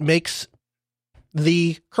that it makes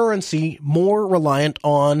the currency more reliant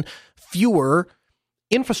on fewer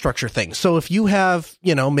infrastructure things. So if you have,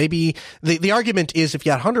 maybe the argument is if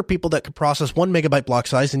you had 100 people that could process 1 megabyte block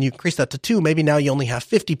size and you increase that to 2, maybe now you only have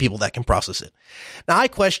 50 people that can process it. Now I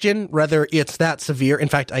question whether it's that severe. In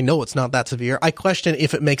fact, I know it's not that severe. I question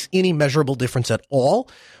if it makes any measurable difference at all,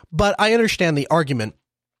 but I understand the argument.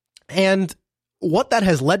 And what that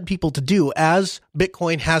has led people to do as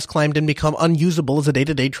Bitcoin has climbed and become unusable as a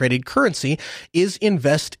day-to-day traded currency is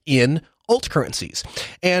invest in alt currencies.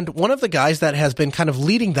 And one of the guys that has been kind of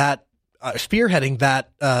leading that, spearheading that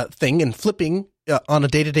thing and flipping on a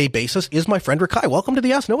day-to-day basis is my friend Rikai. Welcome to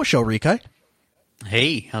the Ask Noah show, Rikai.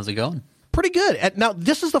 Hey, how's it going? Pretty good. Now,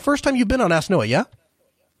 this is the first time you've been on Ask Noah, yeah?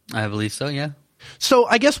 I believe so, yeah. So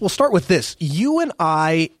I guess we'll start with this. You and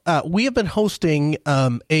I, we have been hosting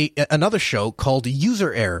another show called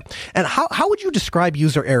User Error. And how would you describe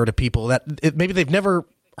User Error to people that maybe they've never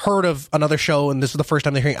heard of another show and this is the first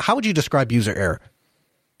time they're hearing it? How would you describe User Error?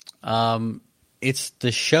 It's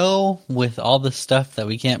the show with all the stuff that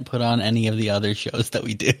we can't put on any of the other shows that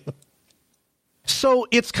we do. So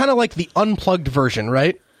it's kind of like the unplugged version,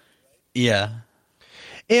 right? Yeah.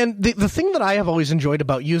 And the thing that I have always enjoyed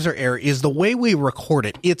about User Error is the way we record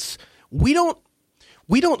it. When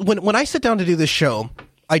I sit down to do this show,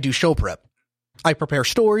 I do show prep. I prepare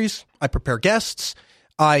stories, I prepare guests,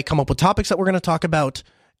 I come up with topics that we're going to talk about,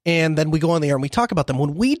 and then we go on the air and we talk about them.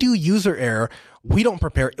 When we do User Error, we don't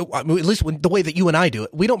prepare, at least the way that you and I do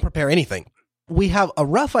it, we don't prepare anything. We have a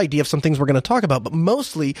rough idea of some things we're going to talk about, but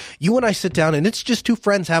mostly you and I sit down and it's just two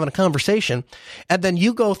friends having a conversation. And then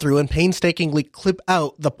you go through and painstakingly clip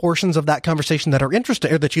out the portions of that conversation that are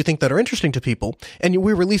interesting or that you think that are interesting to people. And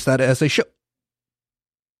we release that as a show.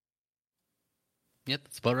 Yep,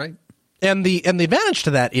 that's about right. And the advantage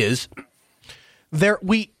to that is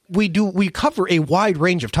we cover a wide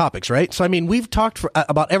range of topics, right? So, I mean, we've talked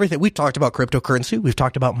about everything. We've talked about cryptocurrency. We've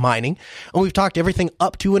talked about mining, and we've talked everything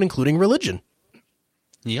up to and including religion.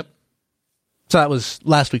 Yep. So that was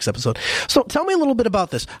last week's episode. So tell me a little bit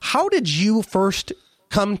about this. How did you first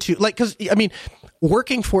come to, because, I mean,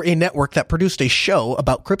 working for a network that produced a show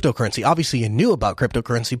about cryptocurrency, obviously you knew about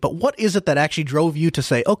cryptocurrency, but what is it that actually drove you to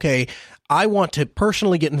say, okay, I want to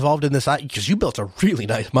personally get involved in this, because you built a really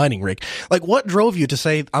nice mining rig. Like, what drove you to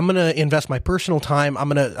say, I'm going to invest my personal time, I'm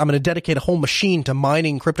going to dedicate a whole machine to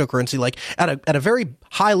mining cryptocurrency, like at a very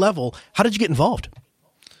high level? How did you get involved?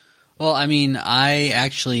 Well, I mean, I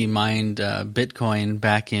actually mined Bitcoin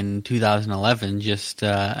back in 2011 just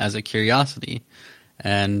as a curiosity,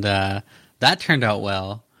 and that turned out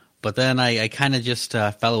well. But then I kind of just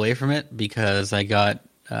fell away from it because I got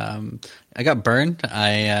burned.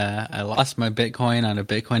 I lost my Bitcoin on a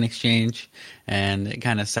Bitcoin exchange, and it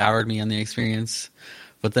kind of soured me on the experience.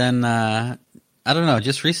 But then I don't know.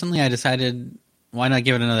 Just recently, I decided, why not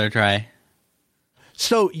give it another try?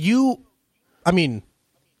 So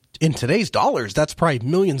in today's dollars, that's probably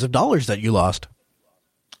millions of dollars that you lost.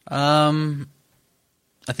 I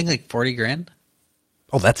think like 40 grand.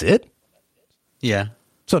 Oh, that's it? Yeah.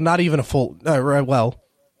 So not even a full,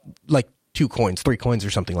 like 2 coins, 3 coins or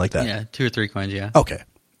something like that. Yeah, 2 or 3 coins, yeah. Okay.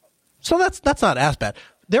 So that's not as bad.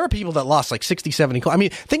 There are people that lost like 60, 70 coins. I mean,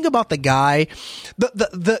 think about the guy.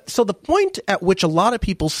 So the point at which a lot of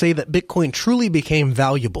people say that Bitcoin truly became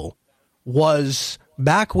valuable was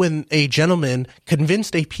back when a gentleman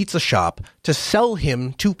convinced a pizza shop to sell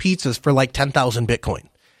him 2 pizzas for like 10,000 Bitcoin.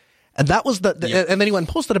 And that was and then he went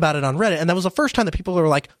and posted about it on Reddit. And that was the first time that people were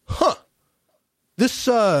like, huh, this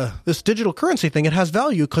digital currency thing, it has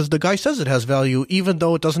value because the guy says it has value, even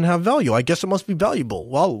though it doesn't have value. I guess it must be valuable.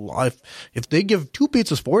 Well, if they give 2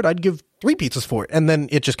 pizzas for it, I'd give 3 pizzas for it. And then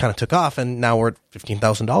it just kind of took off, and now we're at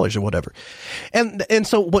 $15,000 or whatever. And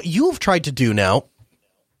so what you've tried to do now,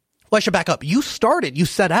 well, I should back up. You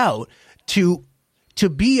set out to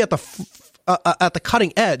be at the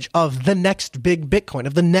cutting edge of the next big Bitcoin,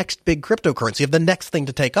 of the next big cryptocurrency, of the next thing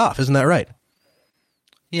to take off. Isn't that right?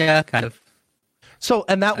 Yeah, kind of. So,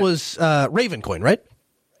 and that was Ravencoin, right?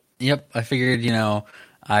 Yep. I figured,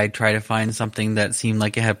 I'd try to find something that seemed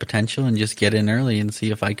like it had potential and just get in early and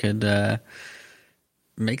see if I could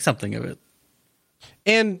make something of it.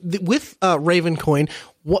 And with Ravencoin,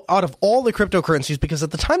 out of all the cryptocurrencies, because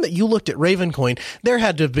at the time that you looked at Ravencoin, there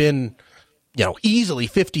had to have been, easily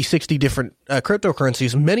 50, 60 different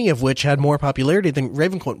cryptocurrencies, many of which had more popularity than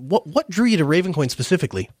Ravencoin. What drew you to Ravencoin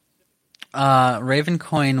specifically?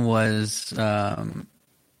 Ravencoin was the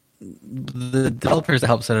developers that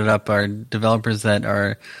helped set it up are developers that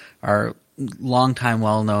are longtime,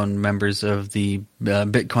 well-known members of the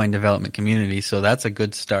Bitcoin development community. So that's a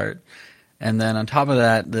good start. And then on top of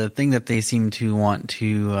that, the thing that they seem to want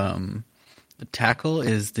to tackle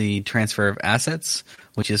is the transfer of assets,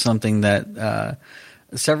 which is something that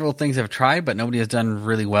several things have tried, but nobody has done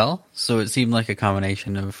really well. So it seemed like a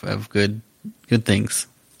combination of good things.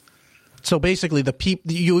 So basically,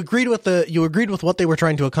 you agreed with what they were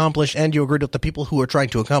trying to accomplish, and you agreed with the people who were trying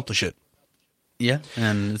to accomplish it. Yeah,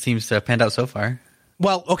 and it seems to have panned out so far.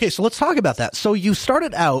 Well, okay, so let's talk about that. So you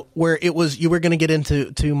started out where you were going to get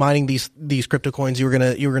into mining these crypto coins. You were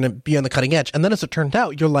going to be on the cutting edge, and then as it turned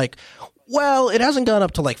out, you're like, well, it hasn't gone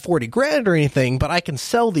up to like 40 grand or anything, but I can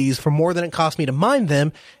sell these for more than it cost me to mine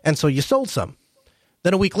them, and so you sold some.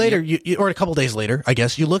 Then a week later, or a couple days later, I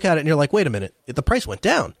guess, you look at it and you're like, wait a minute, the price went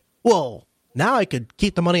down. Well, now I could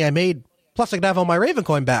keep the money I made, plus I could have all my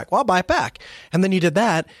Ravencoin back. Well, I'll buy it back. And then you did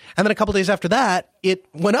that. And then a couple days after that, it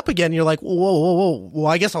went up again. You're like, whoa. Well,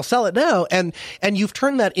 I guess I'll sell it now. And you've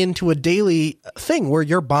turned that into a daily thing where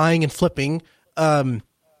you're buying and flipping,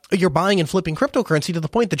 cryptocurrency to the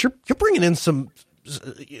point that you're bringing in some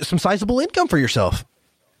sizable income for yourself.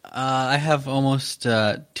 I have almost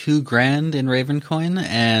 $2,000 in Ravencoin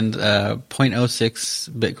and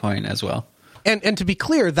 0.06 Bitcoin as well. And to be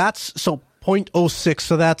clear, that's so 0.06.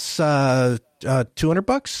 So that's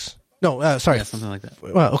 $200. No, sorry, yeah, something like that.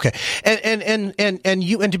 Well, okay.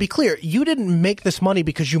 And to be clear, you didn't make this money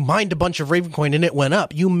because you mined a bunch of Ravencoin and it went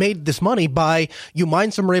up. You made this money by you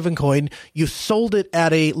mined some Ravencoin, you sold it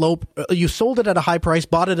at a high price,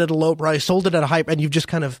 bought it at a low price, sold it at a high, and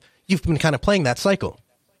you've been kind of playing that cycle.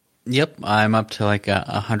 Yep, I'm up to like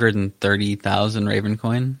 130,000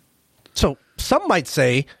 Ravencoin. So some might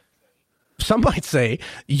say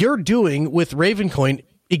you're doing with Ravencoin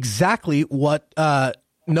exactly what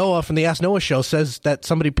Noah from the Ask Noah show says that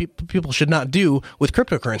people should not do with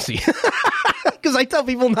cryptocurrency. Because I tell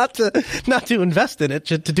people not to invest in it,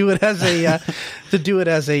 to do it as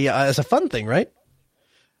a fun thing, right?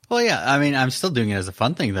 Well, yeah. I mean, I'm still doing it as a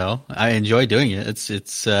fun thing, though. I enjoy doing it.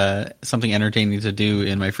 It's something entertaining to do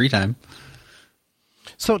in my free time.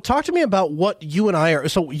 So, talk to me about what you and I are.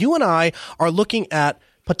 So, you and I are looking at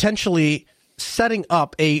potentially setting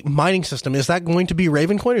up a mining system. Is that going to be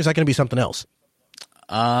Ravencoin, or is that going to be something else?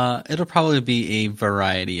 It'll probably be a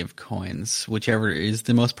variety of coins, whichever is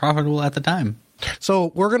the most profitable at the time.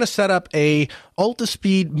 So we're going to set up a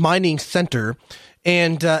Altispeed mining center,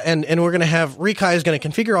 and we're going to have Rikai is going to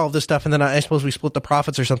configure all of this stuff, and then I suppose we split the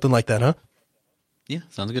profits or something like that, huh? Yeah,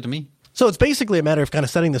 sounds good to me. So it's basically a matter of kind of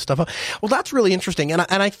setting this stuff up. Well, that's really interesting, and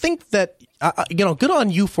I think that good on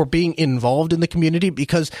you for being involved in the community,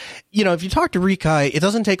 because if you talk to Rikai, it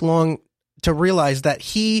doesn't take long to realize that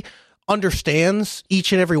he understands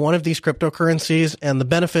each and every one of these cryptocurrencies and the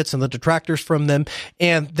benefits and the detractors from them,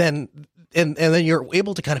 and then you're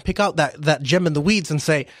able to kind of pick out that gem in the weeds and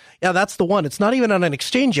say, yeah, that's the one. It's not even on an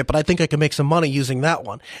exchange yet, but I think I can make some money using that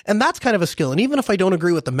one. And that's kind of a skill. And even if I don't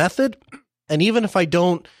agree with the method, and even if I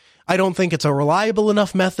don't think it's a reliable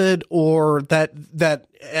enough method, or that,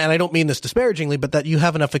 and I don't mean this disparagingly, but that you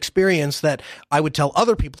have enough experience that I would tell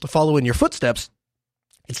other people to follow in your footsteps,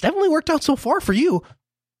 it's definitely worked out so far for you.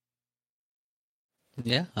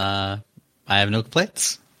 Yeah, I have no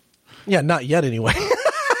complaints. Yeah, not yet anyway.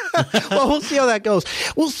 Well, we'll see how that goes.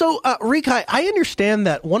 Well, so, Rikai, I understand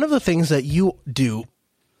that one of the things that you do,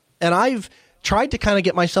 and I've tried to kind of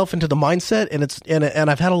get myself into the mindset, and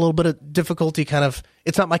I've had a little bit of difficulty kind of,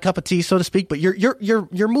 it's not my cup of tea, so to speak, but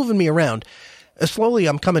you're moving me around. Slowly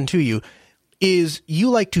I'm coming to you, is you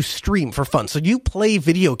like to stream for fun. So you play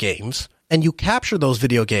video games, and you capture those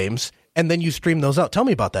video games, and then you stream those out. Tell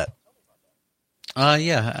me about that.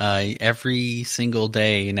 Every single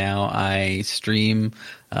day now I stream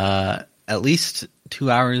at least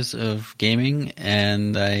 2 hours of gaming,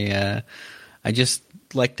 and I just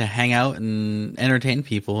like to hang out and entertain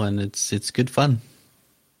people, and it's good fun.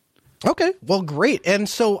 Okay, well, great. And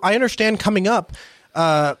so I understand coming up,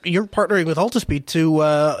 you're partnering with Altispeed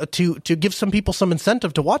to give some people some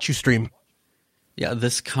incentive to watch you stream. Yeah,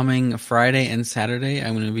 this coming Friday and Saturday,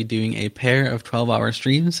 I'm going to be doing a pair of 12-hour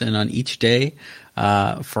streams, and on each day,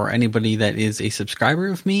 for anybody that is a subscriber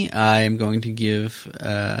of me, I'm going to give,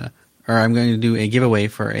 I'm going to do a giveaway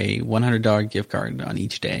for a $100 gift card on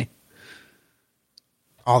each day.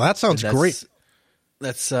 Oh, that sounds great.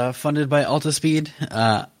 That's funded by Altispeed.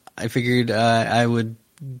 I figured I would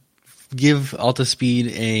give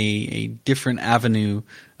Altispeed a different avenue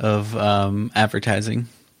of advertising.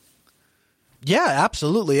 Yeah,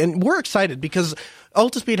 absolutely. And we're excited because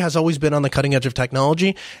Altispeed has always been on the cutting edge of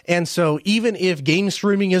technology. And so even if game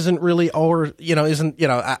streaming isn't really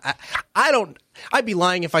I'd be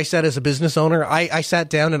lying if I said as a business owner, I sat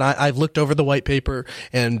down and I've looked over the white paper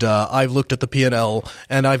and I've looked at the P&L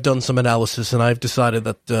and I've done some analysis and I've decided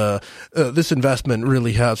that this investment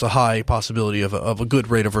really has a high possibility of a good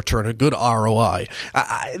rate of return, a good ROI.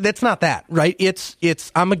 That's not that, right? It's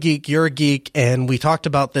I'm a geek, you're a geek, and we talked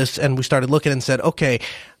about this and we started looking and said, okay,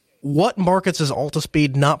 what markets is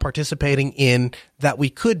Altispeed not participating in that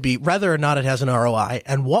we could be, whether or not it has an ROI,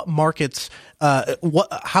 and what markets,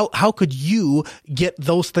 how could you get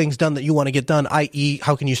those things done that you want to get done, i.e.,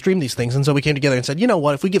 how can you stream these things? And so we came together and said, you know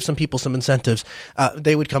what, if we give some people some incentives,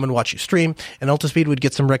 they would come and watch you stream, and Altispeed would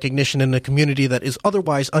get some recognition in a community that is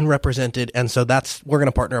otherwise unrepresented, and so we're going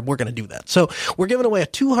to partner up, we're going to do that. So we're giving away a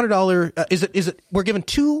 $200, we're giving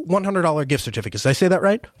two $100 gift certificates. Did I say that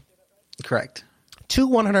right? Correct. 2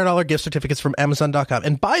 $100 gift certificates from Amazon.com.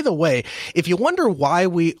 And by the way, if you wonder why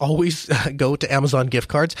we always go to Amazon gift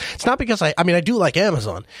cards, it's not because I do like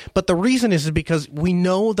Amazon, but the reason is because we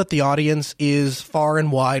know that the audience is far and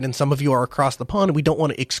wide and some of you are across the pond and we don't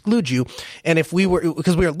want to exclude you. And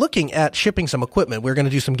because we are looking at shipping some equipment, we're going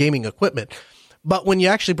to do some gaming equipment. But when you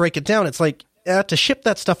actually break it down, it's like, to ship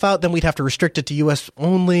that stuff out, then we'd have to restrict it to U.S.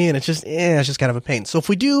 only, and it's just kind of a pain. So if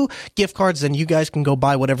we do gift cards, then you guys can go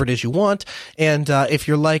buy whatever it is you want. And if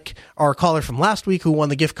you're like our caller from last week who won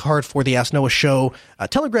the gift card for the Ask Noah Show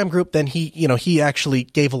Telegram group, then he actually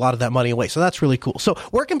gave a lot of that money away. So that's really cool. So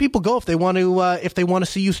where can people go if they want to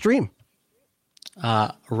see you stream?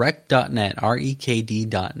 Rek.net,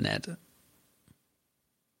 REKD.net.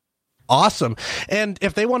 Awesome. And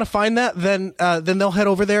if they want to find that, then they'll head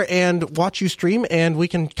over there and watch you stream, and we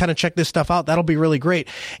can kind of check this stuff out. That'll be really great.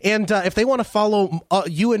 And if they want to follow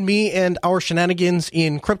you and me and our shenanigans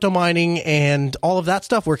in crypto mining and all of that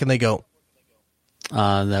stuff, where can they go?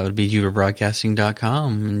 That would be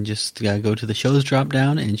jupiterbroadcasting.com, and just go to the shows drop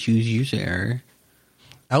down and choose user.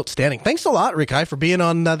 Outstanding. Thanks a lot, Rikai, for being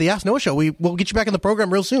on the Ask Noah Show. We'll get you back in the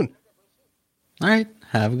program real soon. All right.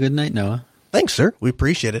 Have a good night, Noah. Thanks, sir. We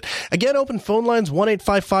appreciate it. Again, open phone lines,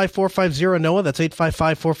 1-855-450-NOAH. That's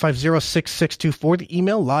 855-450-6624. The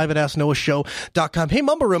email, live@asknoahshow.com. Hey,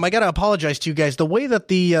 Mumble Room, I got to apologize to you guys. The way that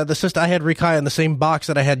the system, I had Rikai on the same box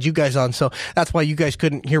that I had you guys on, so that's why you guys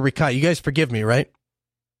couldn't hear Rikai. You guys forgive me, right?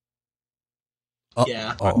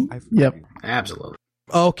 Yeah. Yep. Absolutely.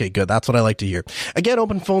 Okay, good. That's what I like to hear. Again,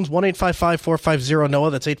 open phones,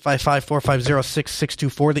 1-855-450-NOAH. That's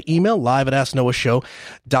 855-450-6624. The email,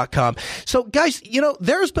 live@asknoahshow.com. So, guys,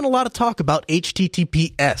 there's been a lot of talk about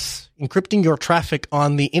HTTPS, encrypting your traffic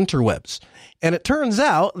on the interwebs. And it turns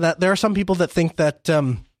out that there are some people that think that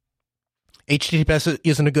HTTPS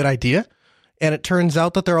isn't a good idea. And it turns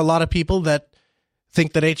out that there are a lot of people that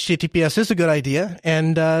think that HTTPS is a good idea,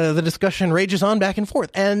 and the discussion rages on back and forth.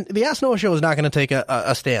 And the Ask Noah Show is not going to take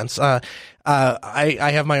a stance. I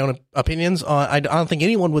have my own opinions. I don't think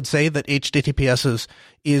anyone would say that HTTPS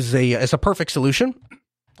is a perfect solution.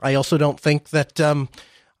 I also don't think that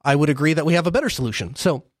I would agree that we have a better solution.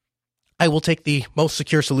 So I will take the most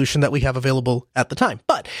secure solution that we have available at the time.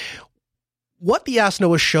 But what the Ask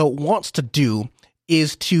Noah Show wants to do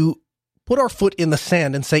is to put our foot in the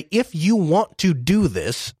sand and say, if you want to do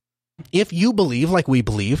this, if you believe, like we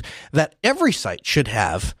believe, that every site should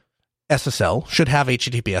have SSL should have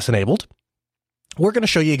HTTPS enabled. We're going to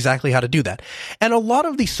show you exactly how to do that. And a lot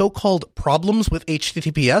of the so-called problems with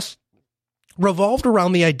HTTPS revolved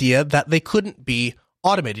around the idea that they couldn't be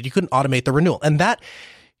automated. You couldn't automate the renewal. And that,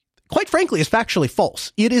 quite frankly, is factually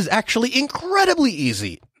false. It is actually incredibly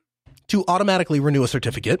easy to automatically renew a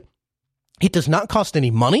certificate. It does not cost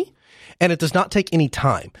any money, and it does not take any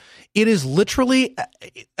time. It is literally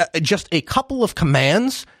just a couple of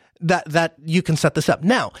commands that you can set this up.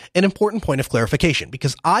 Now, an important point of clarification,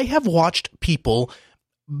 because I have watched people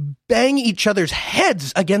bang each other's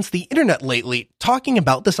heads against the internet lately talking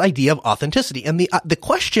about this idea of authenticity. And the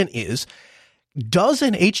question is, does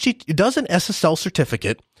an SSL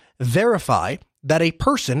certificate verify that a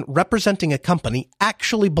person representing a company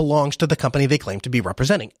actually belongs to the company they claim to be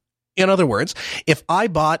representing? In other words, if I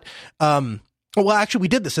bought, we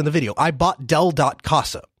did this in the video. I bought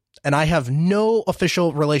Dell.Casa, and I have no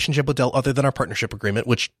official relationship with Dell other than our partnership agreement,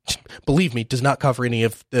 which, believe me, does not cover any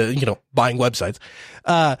of the, buying websites.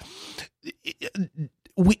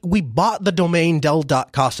 We bought the domain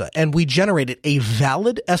Dell.Casa, and we generated a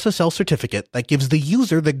valid SSL certificate that gives the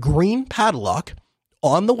user the green padlock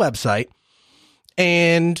on the website,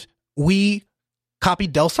 and we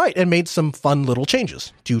copied Dell's site and made some fun little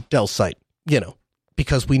changes to Dell's site,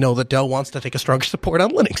 because we know that Dell wants to take a stronger support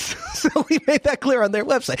on Linux. So we made that clear on their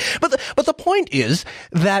website. But the point is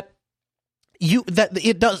that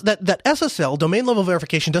that SSL, domain level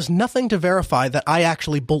verification, does nothing to verify that I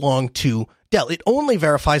actually belong to Dell. It only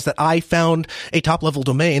verifies that I found a top level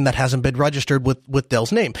domain that hasn't been registered with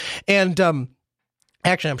Dell's name. And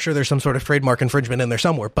actually, I'm sure there's some sort of trademark infringement in there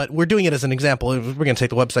somewhere, but we're doing it as an example. We're going to take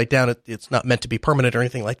the website down. It's not meant to be permanent or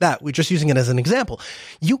anything like that. We're just using it as an example.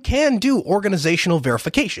 You can do organizational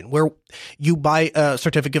verification where you buy a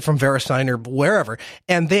certificate from VeriSign or wherever,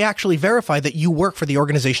 and they actually verify that you work for the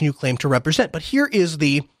organization you claim to represent. But here's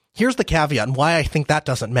the caveat and why I think that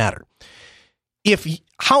doesn't matter.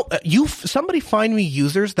 Somebody find me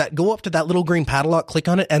users that go up to that little green padlock, click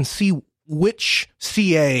on it, and see which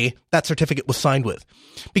CA that certificate was signed with.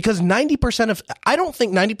 Because I don't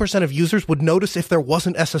think 90% of users would notice if there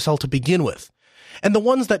wasn't SSL to begin with. And the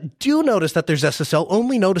ones that do notice that there's SSL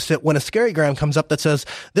only notice it when a scarygram comes up that says,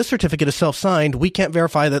 this certificate is self-signed. We can't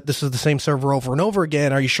verify that this is the same server over and over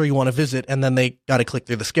again. Are you sure you want to visit? And then they got to click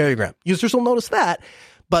through the scarygram. Users will notice that,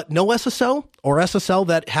 but no SSL or SSL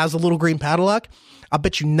that has a little green padlock, I'll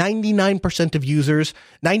bet you 99% of users,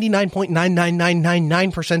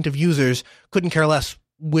 99.99999% of users couldn't care less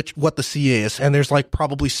what the CA is. And there's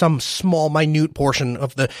probably some small, minute portion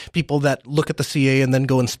of the people that look at the CA and then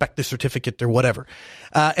go inspect the certificate or whatever.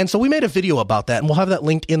 And so we made a video about that, and we'll have that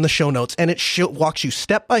linked in the show notes. And it walks you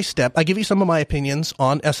step by step. I give you some of my opinions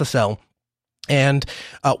on SSL and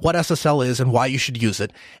what SSL is and why you should use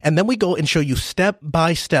it. And then we go and show you step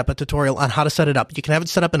by step a tutorial on how to set it up. You can have it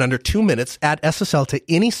set up in under 2 minutes. Add SSL to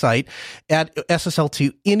any site. Add SSL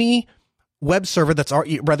to any web server that's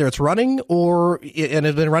whether it's running and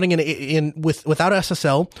has been running without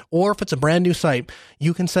SSL, or if it's a brand new site,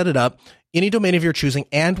 you can set it up. Any domain of your choosing,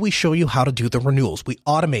 and we show you how to do the renewals. We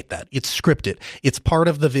automate that. It's scripted. It's part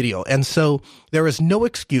of the video. And so there is no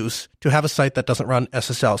excuse to have a site that doesn't run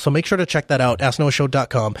SSL. So make sure to check that out,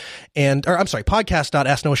 AskNoahShow.com,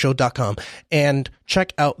 podcast.asknoahshow.com, and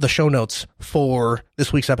check out the show notes for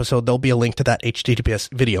this week's episode. There'll be a link to that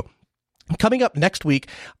HTTPS video. Coming up next week,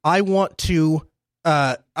 I want to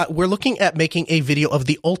we're looking at making a video of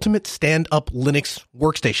the ultimate stand-up Linux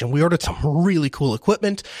workstation. We ordered some really cool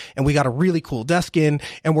equipment, and we got a really cool desk in,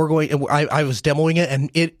 and I was demoing it,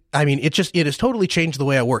 and it has totally changed the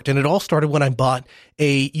way I worked. And it all started when I bought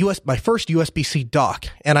my first USB-C dock,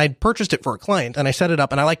 and I purchased it for a client, and I set it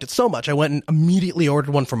up, and I liked it so much, I went and immediately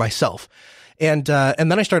ordered one for myself. And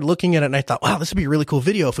then I started looking at it, and I thought, wow, this would be a really cool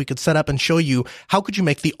video if we could set up and show you how could you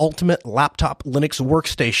make the ultimate laptop Linux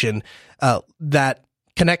workstation that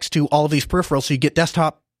connects to all of these peripherals so you get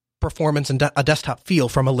desktop performance and a desktop feel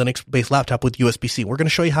from a Linux-based laptop with USB-C. We're going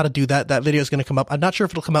to show you how to do that. That video is going to come up. I'm not sure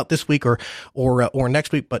if it'll come out this week or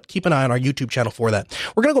next week, but keep an eye on our YouTube channel for that.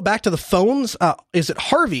 We're going to go back to the phones. Is it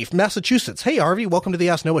Harvey from Massachusetts? Hey, Harvey, welcome to the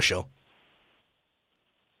Ask Noah Show.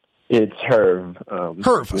 It's Herv.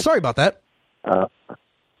 Herv, sorry about that.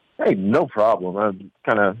 Hey, no problem. I'm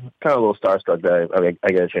kind of a little starstruck that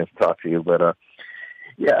I get a chance to talk to you, but I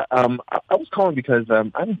was calling because I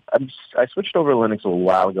switched over to Linux a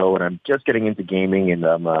while ago, and I'm just getting into gaming, and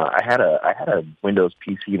I had a Windows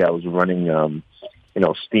PC that was running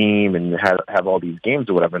Steam and have all these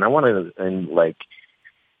games or whatever, and I want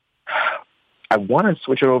to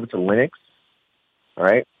switch it over to Linux, all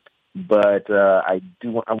right? but I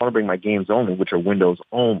want to bring my games only, which are Windows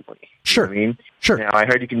only. Sure. You know what I mean? Sure. Now, I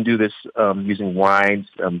heard you can do this using Wine,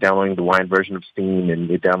 downloading the Wine version of Steam, and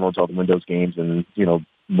it downloads all the Windows games, and,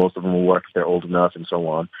 most of them will work if they're old enough and so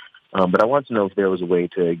on. But I wanted to know if there was a way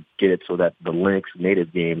to get it so that the Linux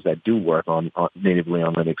native games that do work on natively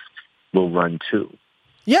on Linux will run too.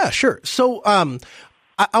 Yeah, sure. So,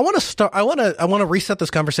 I want to start. I want to reset this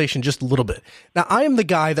conversation just a little bit. Now, I am the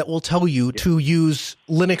guy that will tell you to use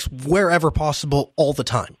Linux wherever possible all the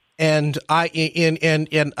time, and I've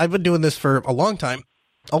been doing this for a long time.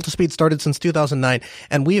 Altispeed started since 2009,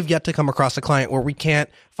 and we have yet to come across a client where we can't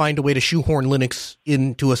find a way to shoehorn Linux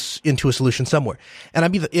into a solution somewhere.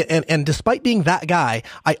 And and despite being that guy,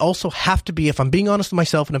 I also have to be, if I'm being honest with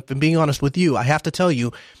myself and if I'm being honest with you, I have to tell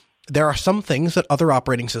you, there are some things that other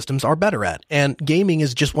operating systems are better at, and gaming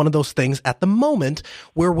is just one of those things at the moment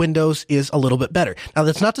where Windows is a little bit better. Now,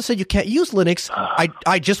 that's not to say you can't use Linux.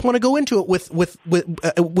 I just want to go into it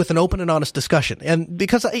with an open and honest discussion, and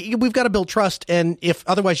because we've got to build trust. And if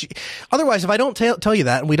otherwise, if I don't tell you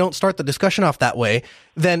that and we don't start the discussion off that way,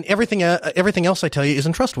 then everything else I tell you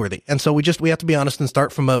isn't trustworthy. And so we have to be honest and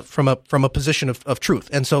start from a position of truth.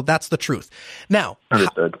 And so that's the truth. Now,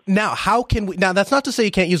 how can we? Now, that's not to say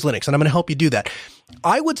you can't use Linux, and I'm going to help you do that.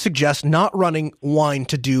 I would suggest not running Wine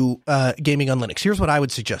to do gaming on Linux. Here's what I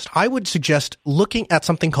would suggest. I would suggest looking at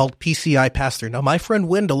something called PCI Pass-Through. Now, my friend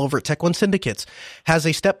Wendell over at Tech One Syndicates has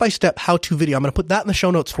a step-by-step how-to video. I'm going to put that in the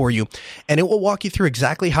show notes for you, and it will walk you through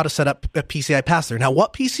exactly how to set up a PCI Pass-Through. Now,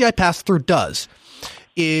 what PCI Pass-Through does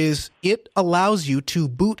is it allows you to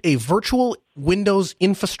boot a virtual Windows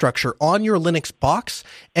infrastructure on your Linux box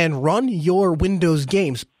and run your Windows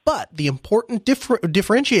games. But the important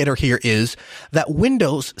differentiator here is that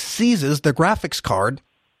Windows seizes the graphics card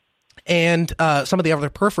and some of the other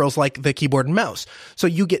peripherals like the keyboard and mouse. So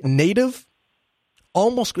you get native,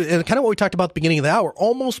 almost, and kind of what we talked about at the beginning of the hour,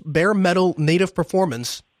 almost bare metal native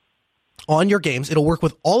performance on your games. It'll work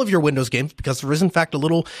with all of your Windows games because there is, in fact, a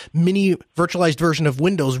little mini virtualized version of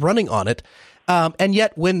Windows running on it. And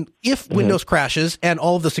yet, if Windows crashes and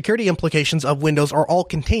all of the security implications of Windows are all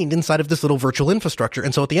contained inside of this little virtual infrastructure.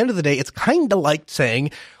 And so at the end of the day, it's kind of like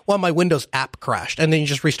saying, well, my Windows app crashed, and then you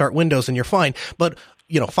just restart Windows and you're fine. But,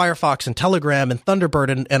 Firefox and Telegram and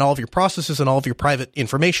Thunderbird and all of your processes and all of your private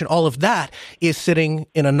information, all of that is sitting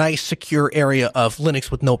in a nice, secure area of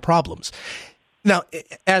Linux with no problems. Now,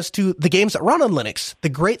 as to the games that run on Linux, the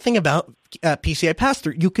great thing about PCI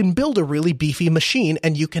Pass-Through, you can build a really beefy machine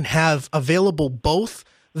and you can have available both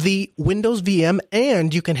the Windows VM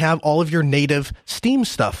and you can have all of your native Steam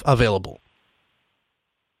stuff available.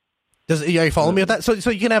 Are you following me with that? So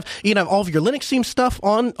you can have all of your Linux Steam stuff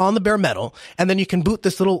on the bare metal, and then you can boot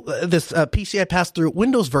this little PCI Pass-Through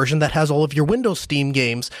Windows version that has all of your Windows Steam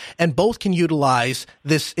games, and both can utilize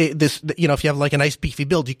this. If you have like a nice beefy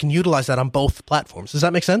build, you can utilize that on both platforms. Does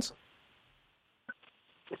that make sense?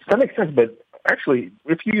 That makes sense, but actually,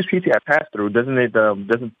 if you use PCI Pass-Through, doesn't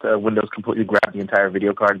Windows completely grab the entire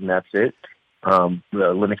video card and that's it?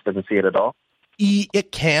 Linux doesn't see it at all?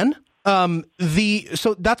 It can. So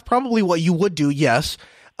that's probably what you would do, yes.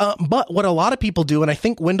 But what a lot of people do, and I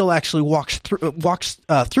think Wendell actually walks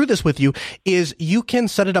through this with you, is you can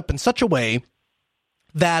set it up in such a way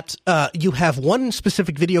that you have one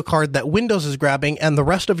specific video card that Windows is grabbing, and the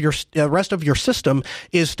rest of your system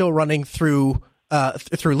is still running through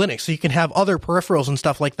Linux. So you can have other peripherals and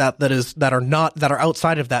stuff like that that are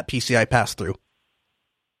outside of that PCI pass-through.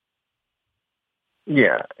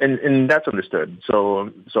 Yeah, and that's understood.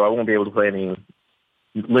 So I won't be able to play any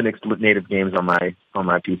Linux native games on my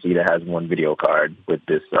PC that has one video card with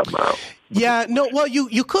this. Yeah, no. Well,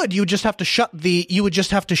 you could. You would just have to shut the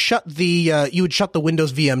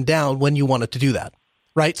Windows VM down when you wanted to do that.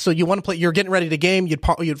 Right, so you want to play. You're getting ready to game. You'd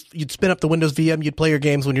spin up the Windows VM. You'd play your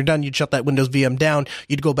games. When you're done, you'd shut that Windows VM down.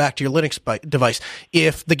 You'd go back to your Linux device.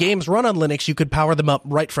 If the games run on Linux, you could power them up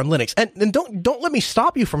right from Linux. And don't let me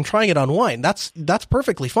stop you from trying it on Wine. That's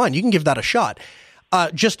perfectly fine. You can give that a shot.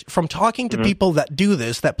 Just from talking to people that do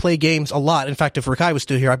this, that play games a lot. In fact, if Rikai was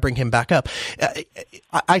still here, I'd bring him back up.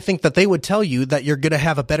 I think that they would tell you that you're going to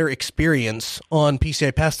have a better experience on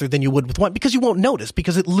PCI Pass-Through than you would with Wine, because you won't notice,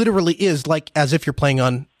 because it literally is like as if you're playing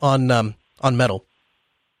on metal.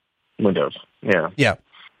 Windows. Yeah. Yeah.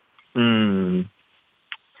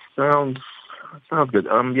 Sounds good.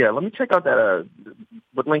 Yeah, let me check out that.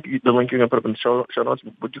 The link you're gonna put up in the show notes.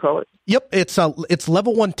 What'd you call it? Yep, it's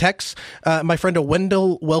Level 1 Techs. My friend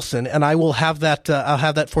Wendell Wilson, and I will have that. I'll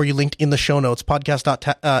have that for you linked in the show notes.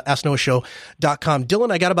 podcast.asknoahshow.com.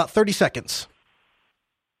 Dylan, I got about 30 seconds.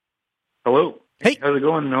 Hello. Hey, how's it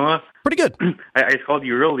going, Noah? Pretty good. I called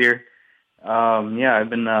you earlier. Yeah, I've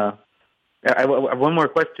been. I have one more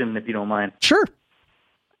question, if you don't mind. Sure.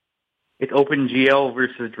 It's OpenGL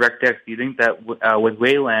versus DirectX. Do you think that with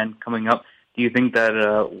Wayland coming up, do you think that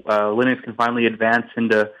Linux can finally advance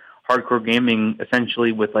into hardcore gaming,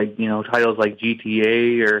 essentially with titles like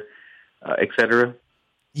GTA or etc.?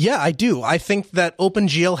 Yeah, I do. I think that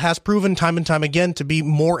OpenGL has proven time and time again to be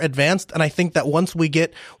more advanced, and I think that once we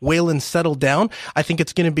get Wayland settled down, I think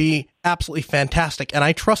it's going to be absolutely fantastic. And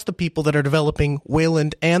I trust the people that are developing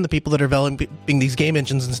Wayland and the people that are developing these game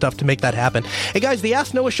engines and stuff to make that happen. Hey guys, the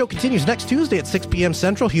Ask Noah show continues next Tuesday at 6 p.m.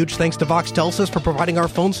 Central. Huge thanks to Vox Telesys for providing our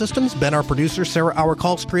phone systems, Ben, our producer, Sarah, our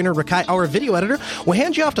call screener, Rakai, our video editor. We'll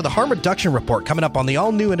hand you off to the Harm Reduction Report coming up on the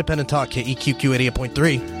all-new Independent Talk KEQQ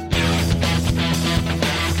 88.3.